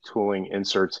casting tooling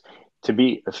inserts to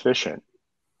be efficient.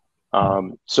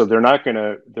 So they're not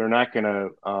gonna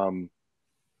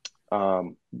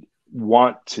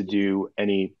want to do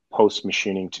any post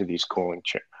machining to these cooling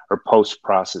or post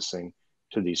processing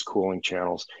to these cooling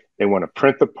channels. They want to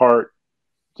print the part,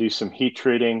 do some heat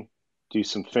treating, do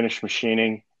some finish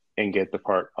machining, and get the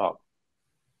part up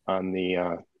on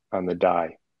the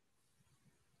die.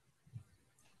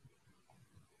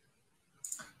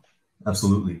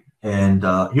 Absolutely. And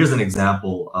here's an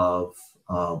example of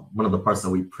one of the parts that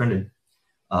we printed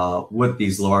with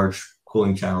these large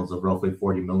cooling channels of roughly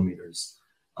 40 millimeters.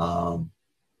 And,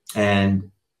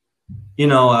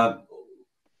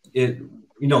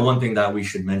 one thing that we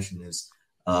should mention is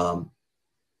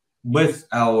with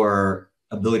our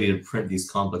ability to print these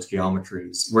complex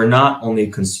geometries, we're not only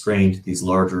constrained to these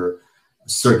larger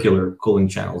circular cooling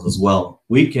channels as well.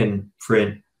 We can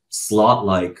print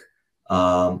slot-like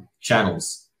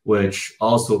channels, which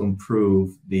also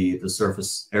improve the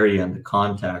surface area and the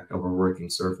contact of our working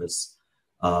surface.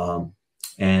 So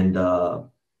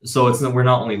we're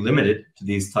not only limited to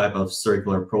these type of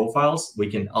circular profiles, we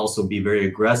can also be very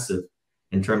aggressive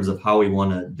in terms of how we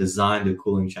want to design the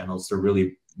cooling channels to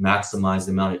really maximize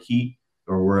the amount of heat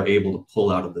or we're able to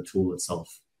pull out of the tool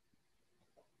itself.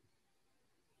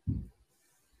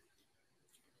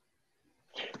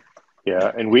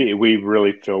 Yeah, and we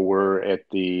really feel we're at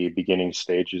the beginning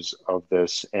stages of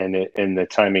this, and the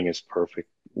timing is perfect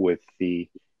with the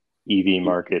EV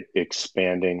market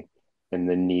expanding and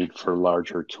the need for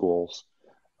larger tools.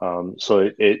 So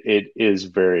it is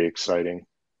very exciting.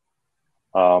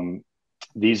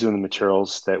 These are the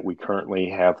materials that we currently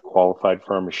have qualified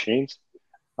for our machines.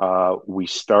 We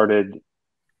started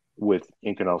with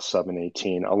Inconel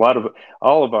 718.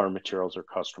 All of our materials are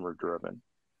customer driven.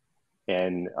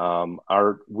 And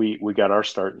we got our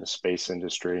start in the space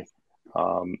industry.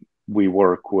 We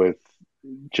work with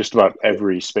just about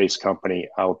every space company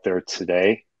out there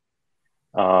today.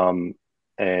 And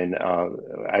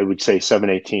I would say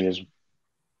 718 is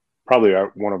probably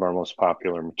one of our most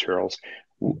popular materials.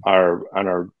 On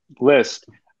our list,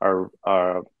 our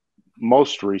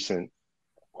most recent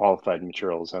qualified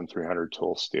material is M300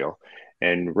 tool steel.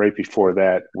 And right before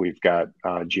that, we've got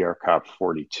GR-COP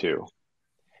 42.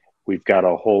 We've got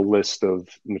a whole list of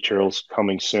materials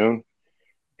coming soon,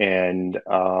 and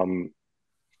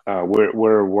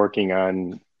we're working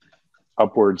on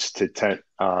upwards to 10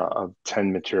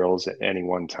 materials at any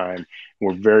one time.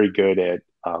 We're very good at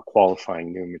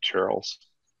qualifying new materials.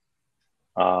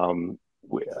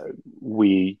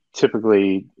 We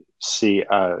typically see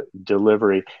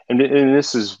delivery, and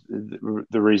this is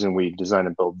the reason we design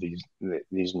and build these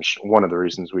machines. One of the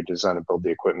reasons we design and build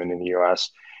the equipment in the U.S.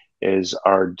 is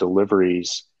our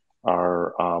deliveries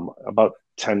are about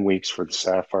 10 weeks for the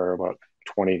Sapphire, about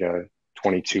 20 to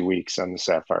 22 weeks on the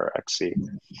Sapphire XC.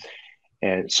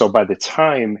 And so by the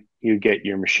time you get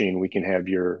your machine, we can have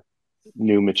your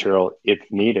new material, if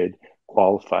needed,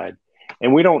 qualified.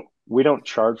 And we don't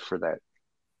charge for that.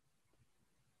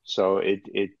 So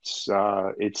it's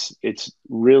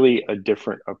really a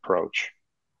different approach.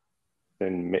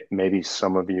 than maybe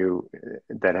some of you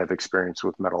that have experience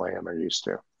with metal AM are used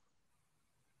to.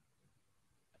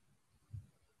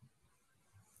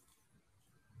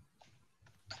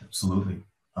 Absolutely.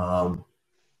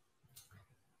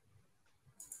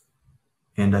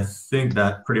 And I think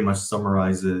that pretty much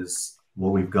summarizes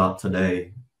what we've got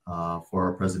today for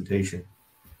our presentation.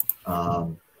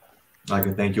 I'd like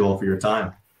to thank you all for your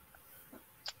time.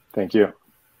 Thank you.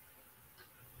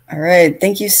 All right.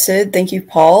 Thank you, Sid. Thank you,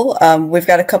 Paul. We've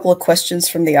got a couple of questions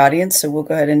from the audience, so we'll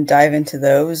go ahead and dive into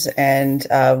those, and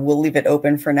we'll leave it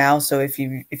open for now. So if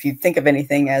you think of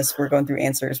anything as we're going through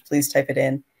answers, please type it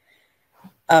in.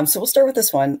 So we'll start with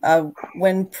this one.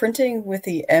 When printing with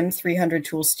the M300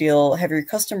 tool steel, have your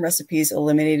custom recipes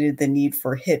eliminated the need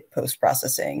for HIP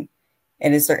post-processing?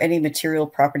 And is there any material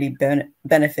property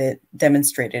benefit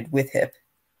demonstrated with HIP?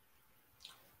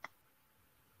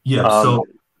 Yeah, so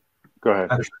go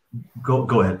ahead. Actually,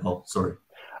 go ahead, Paul. Sorry.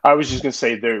 I was just going to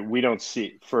say we don't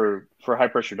see for high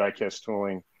pressure die cast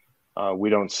tooling, we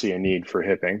don't see a need for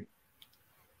hipping.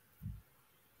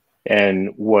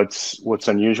 And what's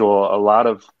unusual, a lot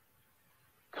of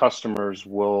customers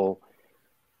will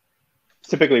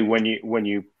typically when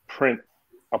you print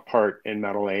a part in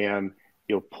metal AM,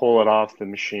 you'll pull it off the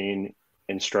machine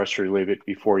and stress relieve it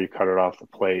before you cut it off the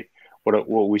plate. What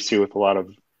we see with a lot of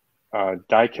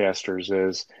die casters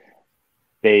is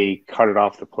they cut it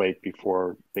off the plate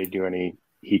before they do any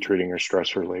heat treating or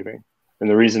stress relieving. And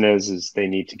the reason is they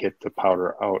need to get the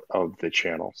powder out of the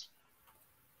channels.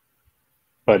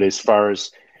 But as far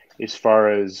as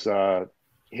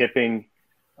hipping,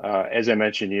 as I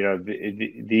mentioned, you know,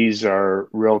 these are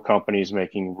real companies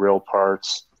making real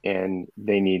parts, and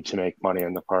they need to make money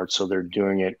on the parts, so they're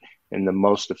doing it in the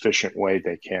most efficient way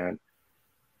they can.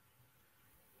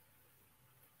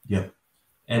 Yeah,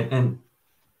 and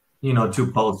you know,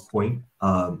 to Paul's point,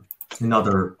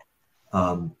 another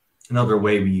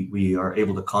way we are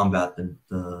able to combat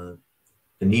the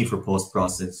need for post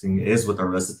processing is with our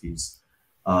recipes.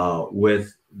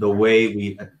 With the way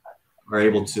we are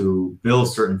able to build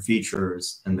certain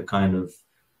features and the kind of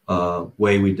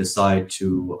way we decide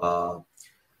to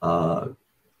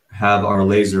have our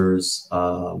lasers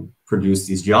produce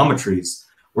these geometries,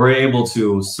 we're able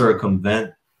to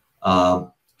circumvent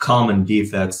common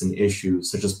defects and issues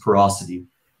such as porosity,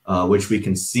 which we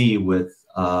can see with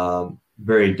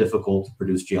very difficult to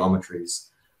produce geometries.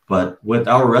 But with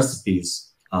our recipes,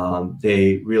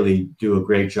 they really do a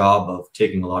great job of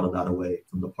taking a lot of that away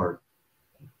from the part.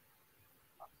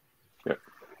 Yep.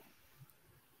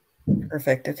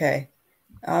 Perfect. Okay.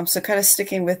 So kind of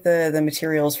sticking with the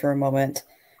materials for a moment.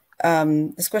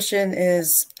 This question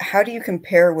is, how do you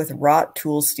compare with wrought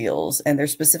tool steels? And they're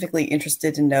specifically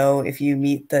interested to know if you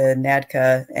meet the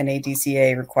NADCA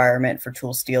NADCA requirement for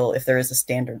tool steel, if there is a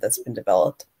standard that's been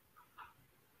developed.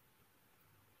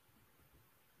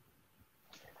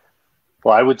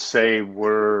 Well, I would say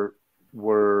we're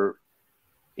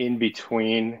in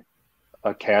between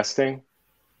a casting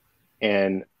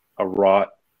and a wrought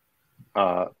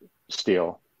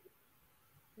steel,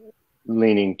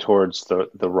 leaning towards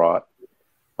the wrought.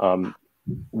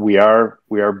 We are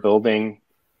building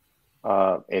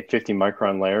at 50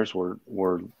 micron layers.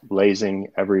 We're lasing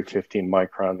every 15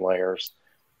 micron layers.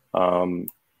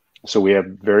 So we have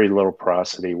very little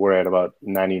porosity. We're at about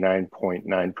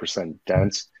 99.9%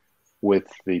 dense with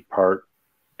the part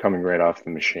coming right off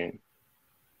the machine.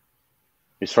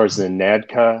 As far as the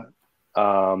NADCA,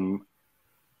 I'm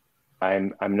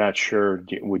not sure.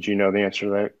 Would you know the answer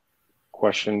to that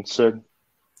question, Sid?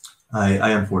 I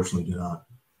unfortunately do not.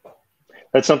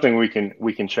 That's something we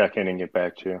can check in and get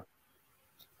back to you.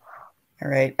 All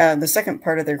right. The second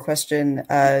part of their question,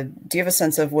 do you have a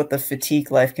sense of what the fatigue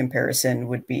life comparison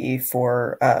would be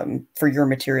for your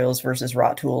materials versus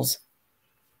wrought tools?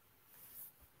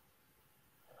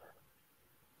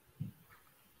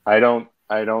 I don't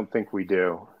think we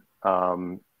do.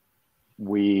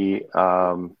 We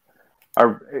don't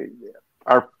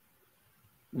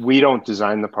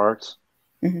design the parts,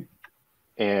 mm-hmm.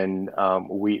 And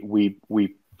we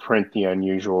print the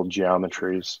unusual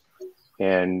geometries.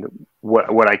 And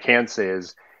what I can say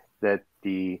is that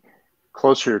the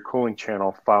closer your cooling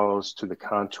channel follows to the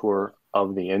contour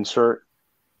of the insert,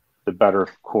 the better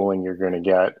cooling you're going to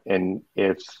get. And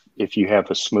if you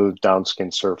have a smooth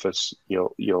downskin surface,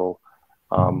 you'll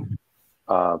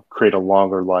create a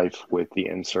longer life with the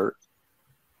insert.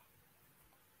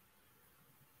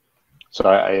 So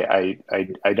I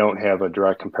don't have a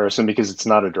direct comparison because it's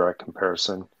not a direct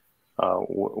comparison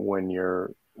when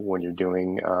you're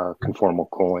doing conformal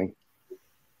cooling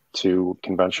to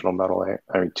conventional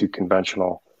to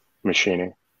conventional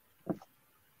machining.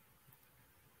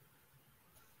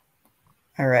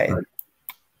 All right.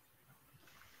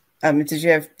 Did you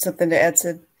have something to add,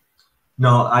 Sid?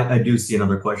 No, I do see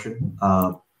another question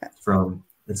from,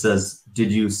 it says,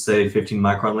 did you say 15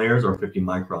 micron layers or 50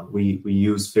 micron? We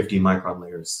use 50 micron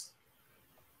layers.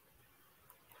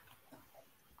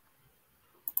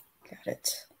 Got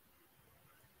it.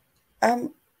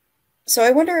 So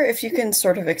I wonder if you can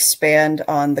sort of expand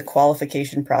on the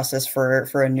qualification process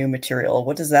for a new material.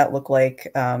 What does that look like?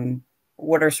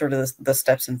 What are sort of the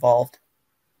steps involved?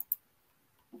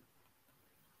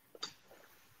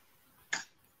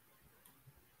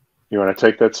 You want to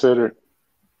take that, Sid? Or?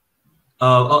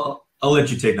 I'll let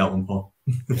you take that one, Paul.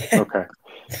 Okay.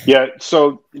 Yeah.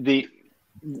 So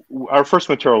our first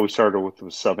material we started with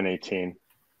was 718,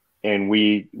 and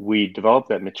we developed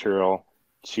that material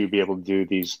to be able to do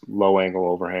these low angle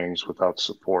overhangs without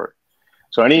support.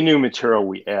 So any new material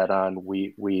we add on,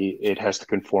 it has to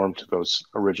conform to those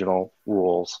original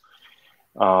rules.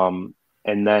 And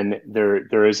then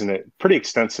there is a pretty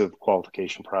extensive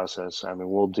qualification process. I mean,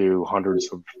 we'll do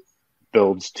hundreds of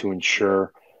builds to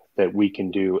ensure that we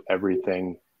can do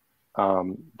everything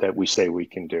that we say we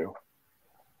can do.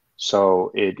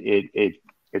 So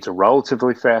it's a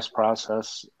relatively fast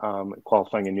process.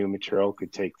 Qualifying a new material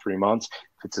could take 3 months.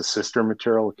 If it's a sister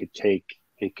material, it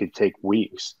could take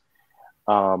weeks.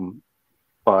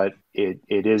 But it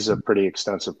is a pretty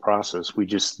extensive process. We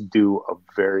just do a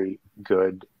very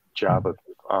good job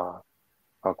of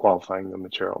qualifying the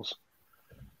materials.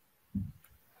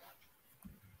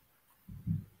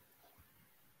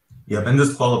 Yep, and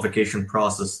this qualification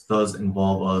process does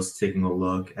involve us taking a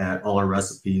look at all our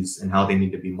recipes and how they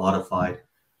need to be modified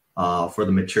for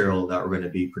the material that we're going to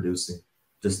be producing,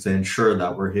 just to ensure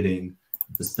that we're hitting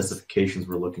the specifications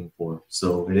we're looking for.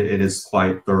 So it is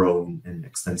quite thorough and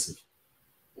extensive.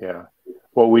 Yeah.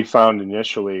 What we found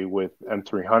initially with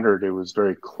M300, it was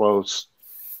very close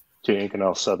to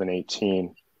Inconel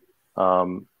 718.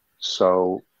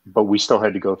 But we still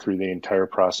had to go through the entire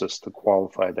process to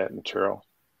qualify that material.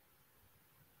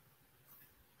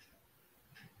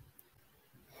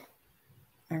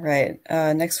 All right.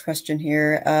 Next question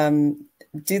here.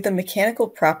 Do the mechanical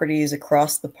properties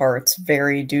across the parts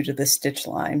vary due to the stitch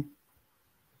line?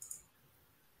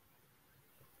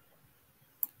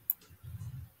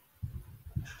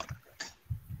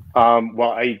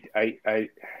 Well,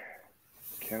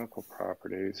 mechanical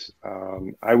properties.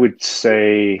 I would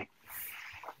say,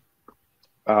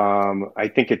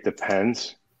 I think it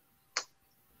depends.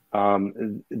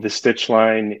 The stitch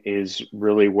line is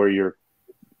really where your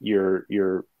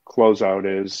closeout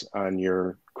is on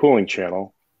your cooling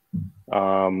channel.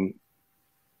 I'm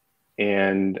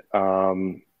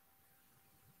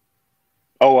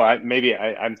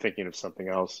thinking of something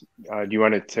else. Do you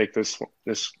want to take this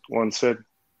one, Sid?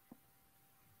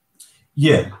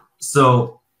 Yeah.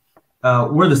 So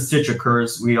where the stitch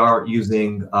occurs, we are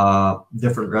using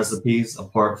different recipes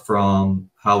apart from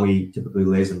how we typically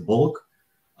lace in bulk.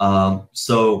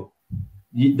 So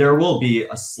there will be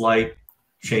a slight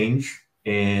change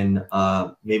in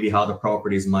maybe how the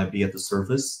properties might be at the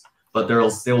surface, but they will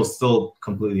still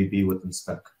completely be within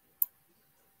spec.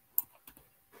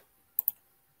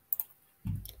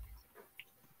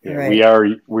 Yeah,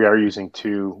 right. we are using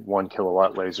 2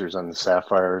 1-kilowatt lasers on the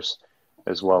Sapphires,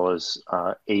 as well as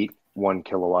 8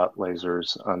 1-kilowatt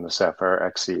lasers on the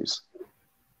Sapphire XCs.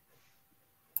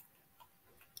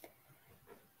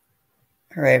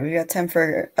 All right, we've got time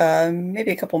for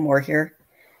maybe a couple more here.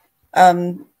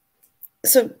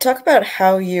 So talk about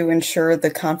how you ensure the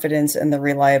confidence and the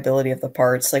reliability of the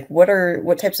parts. Like what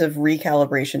types of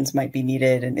recalibrations might be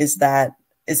needed, and is that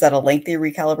a lengthy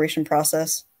recalibration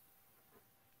process?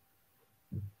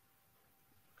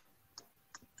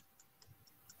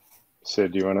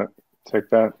 Sid, do you want to take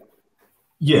that?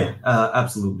 Yeah,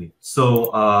 absolutely.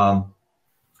 So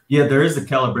yeah, there is a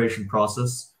calibration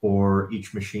process for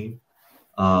each machine.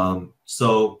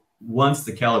 So once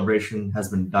the calibration has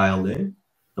been dialed in,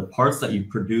 the parts that you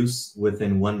produce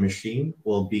within one machine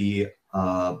will be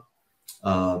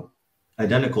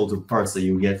identical to parts that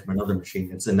you get from another machine.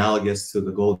 It's analogous to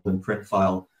the golden print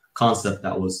file concept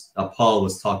that Paul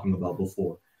was talking about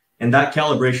before. And that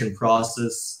calibration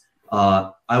process,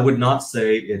 I would not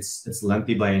say it's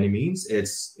lengthy by any means.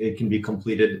 It can be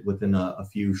completed within a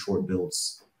few short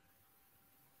builds.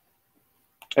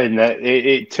 And that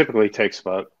it typically takes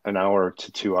about 1 hour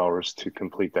to 2 hours to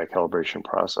complete that calibration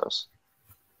process.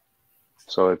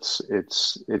 So it's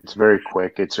very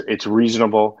quick. It's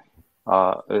reasonable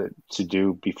to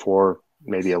do before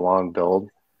maybe a long build.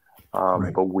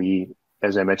 Right. But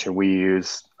as I mentioned, we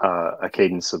use a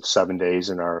cadence of 7 days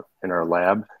in our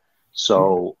lab.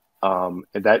 So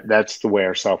that's the way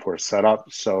our software is set up.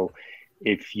 So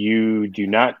if you do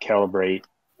not calibrate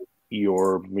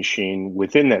your machine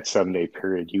within that 7-day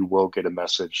period, you will get a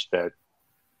message that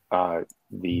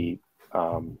the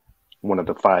one of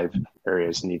the 5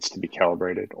 areas needs to be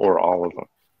calibrated, or all of them.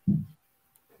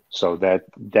 So that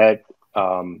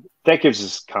gives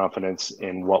us confidence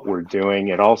in what we're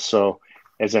doing. And also,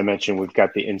 as I mentioned, we've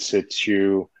got the in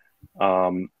situ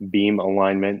beam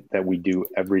alignment that we do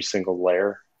every single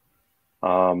layer.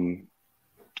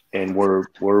 And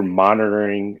we're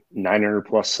monitoring 900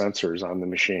 plus sensors on the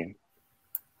machine.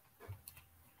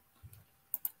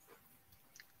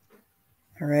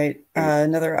 All right.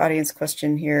 Another audience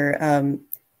question here.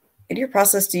 In your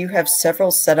process, do you have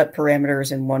several setup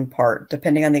parameters in one part,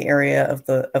 depending on the area of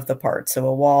the part? So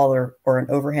a wall or an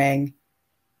overhang.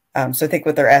 So I think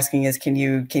what they're asking is, can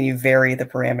you vary the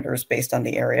parameters based on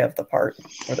the area of the part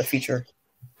or the feature?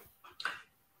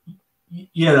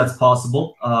 Yeah, that's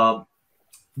possible.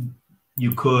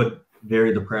 You could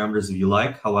vary the parameters if you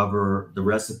like. However, the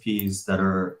recipes that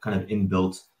are kind of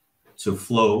inbuilt to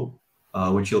Flow,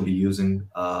 which you'll be using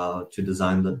to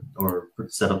design or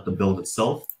set up the build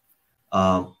itself,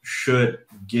 should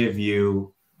give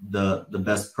you the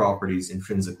best properties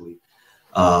intrinsically.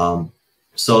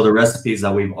 So the recipes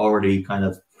that we've already kind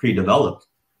of pre-developed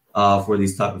for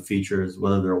these type of features,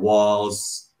 whether they're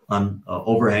walls,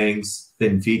 overhangs,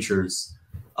 thin features,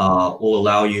 will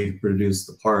allow you to produce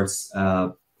the parts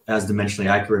as dimensionally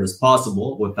accurate as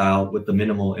possible with the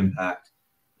minimal impact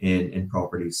in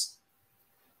properties.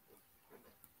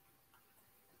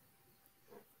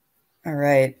 All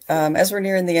right. As we're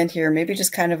nearing the end here, maybe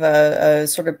just kind of a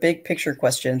sort of big picture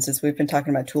question, since we've been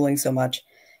talking about tooling so much.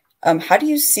 How do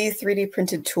you see 3D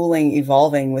printed tooling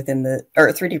evolving within the, or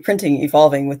 3D printing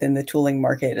evolving within the tooling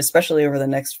market, especially over the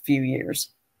next few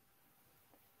years?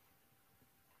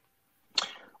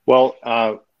 Well,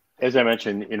 as I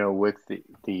mentioned, with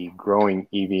the growing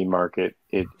EV market,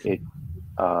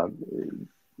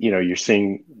 you're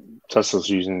seeing Tesla's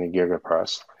using the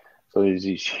GigaPress. So there's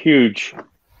these huge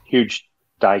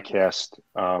die-cast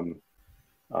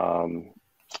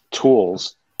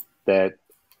tools that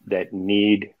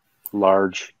need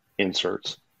large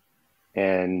inserts,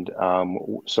 and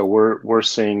so we're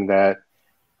seeing that.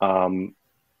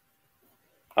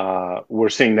 We're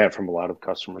seeing that from a lot of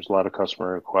customers. A lot of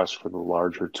customer requests for the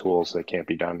larger tools that can't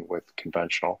be done with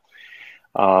conventional.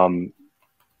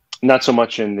 Not so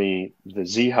much in the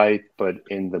Z height, but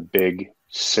in the big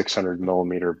 600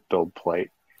 millimeter build plate.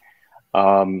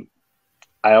 I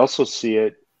also see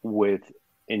it with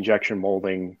injection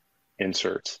molding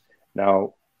inserts.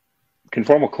 Now,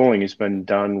 conformal cooling has been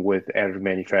done with additive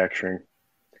manufacturing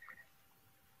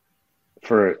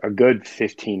for a good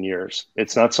 15 years.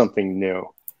 It's not something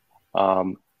new.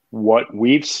 What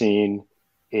we've seen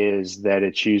is that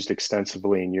it's used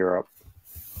extensively in Europe,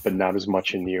 but not as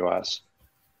much in the US.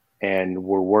 And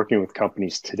we're working with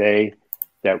companies today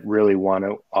that really want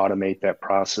to automate that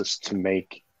process to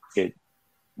make it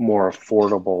more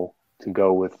affordable to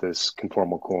go with this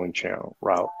conformal cooling channel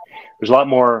route. There's a lot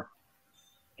more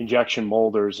injection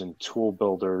molders and tool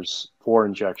builders for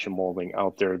injection molding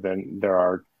out there than there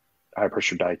are high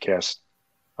pressure die cast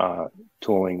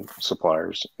tooling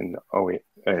suppliers and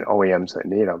OEMs that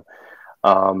need them.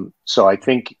 So I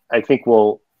think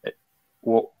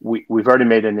we've already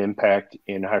made an impact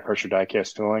in high pressure die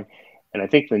cast tooling, and I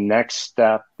think the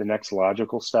next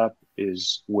logical step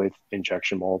is with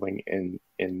injection molding in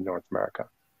North America.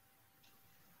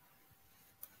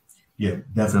 Yeah,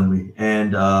 definitely.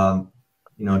 And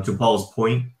to Paul's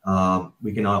point,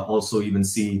 we can also even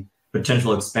see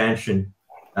potential expansion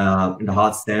into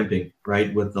hot stamping,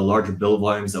 right? With the larger build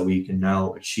volumes that we can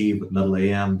now achieve with metal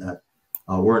AM that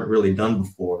weren't really done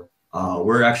before.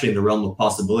 We're actually in the realm of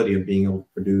possibility of being able to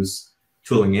produce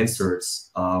tooling inserts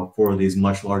for these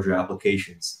much larger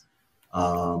applications.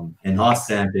 And hot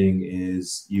stamping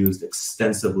is used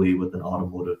extensively within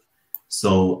automotive.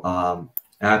 So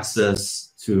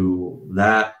access to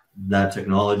that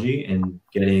technology and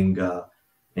getting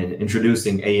and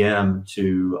introducing AM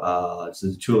to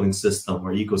the tooling system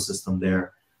or ecosystem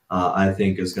there, I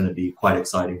think is going to be quite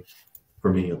exciting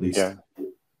for me, at least. Yeah.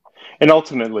 And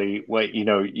ultimately,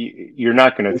 you're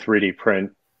not going to 3D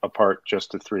print a part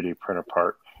just to 3D print a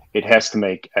part. It has to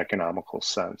make economical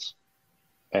sense,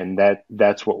 and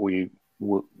that's what we've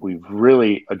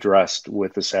really addressed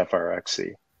with the Sapphire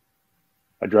XC,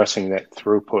 addressing that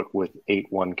throughput with 8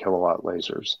 1-kilowatt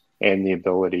lasers and the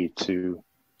ability to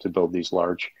build these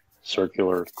large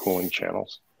circular cooling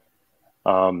channels.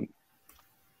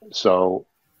 So,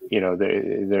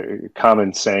 the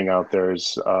common saying out there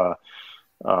is,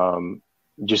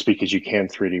 just because you can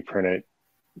 3D print it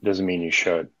doesn't mean you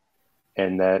should.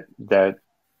 and that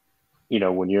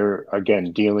when you're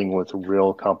again dealing with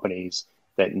real companies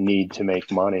that need to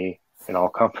make money, and all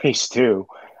companies do,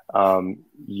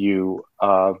 you've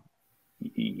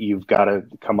got to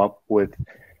come up with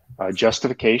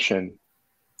justification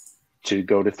to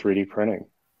go to 3D printing.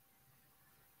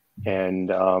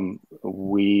 And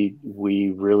we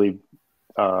really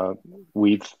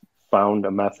we've found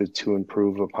a method to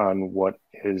improve upon what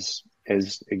has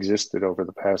existed over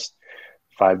the past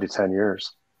 5 to 10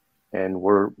 years, and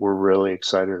we're really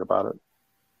excited about it.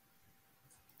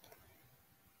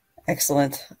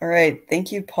 Excellent. All right.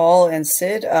 Thank you, Paul and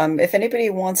Sid. If anybody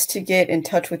wants to get in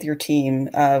touch with your team,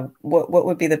 what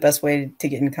would be the best way to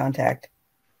get in contact?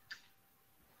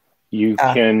 You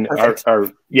can,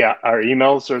 our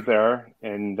emails are there,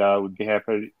 and we'd be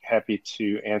happy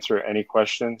to answer any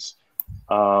questions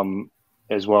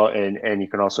as well. And you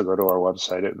can also go to our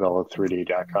website at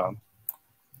velo3d.com.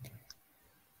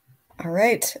 All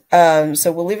right.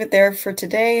 So we'll leave it there for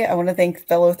today. I want to thank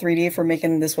Velo3D for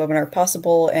making this webinar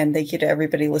possible, and thank you to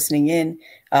everybody listening in.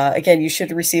 Again, you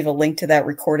should receive a link to that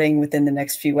recording within the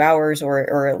next few hours,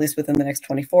 or at least within the next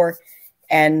 24.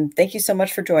 And thank you so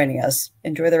much for joining us.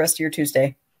 Enjoy the rest of your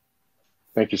Tuesday.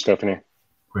 Thank you, Stephanie.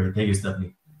 Great. Thank you,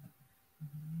 Stephanie.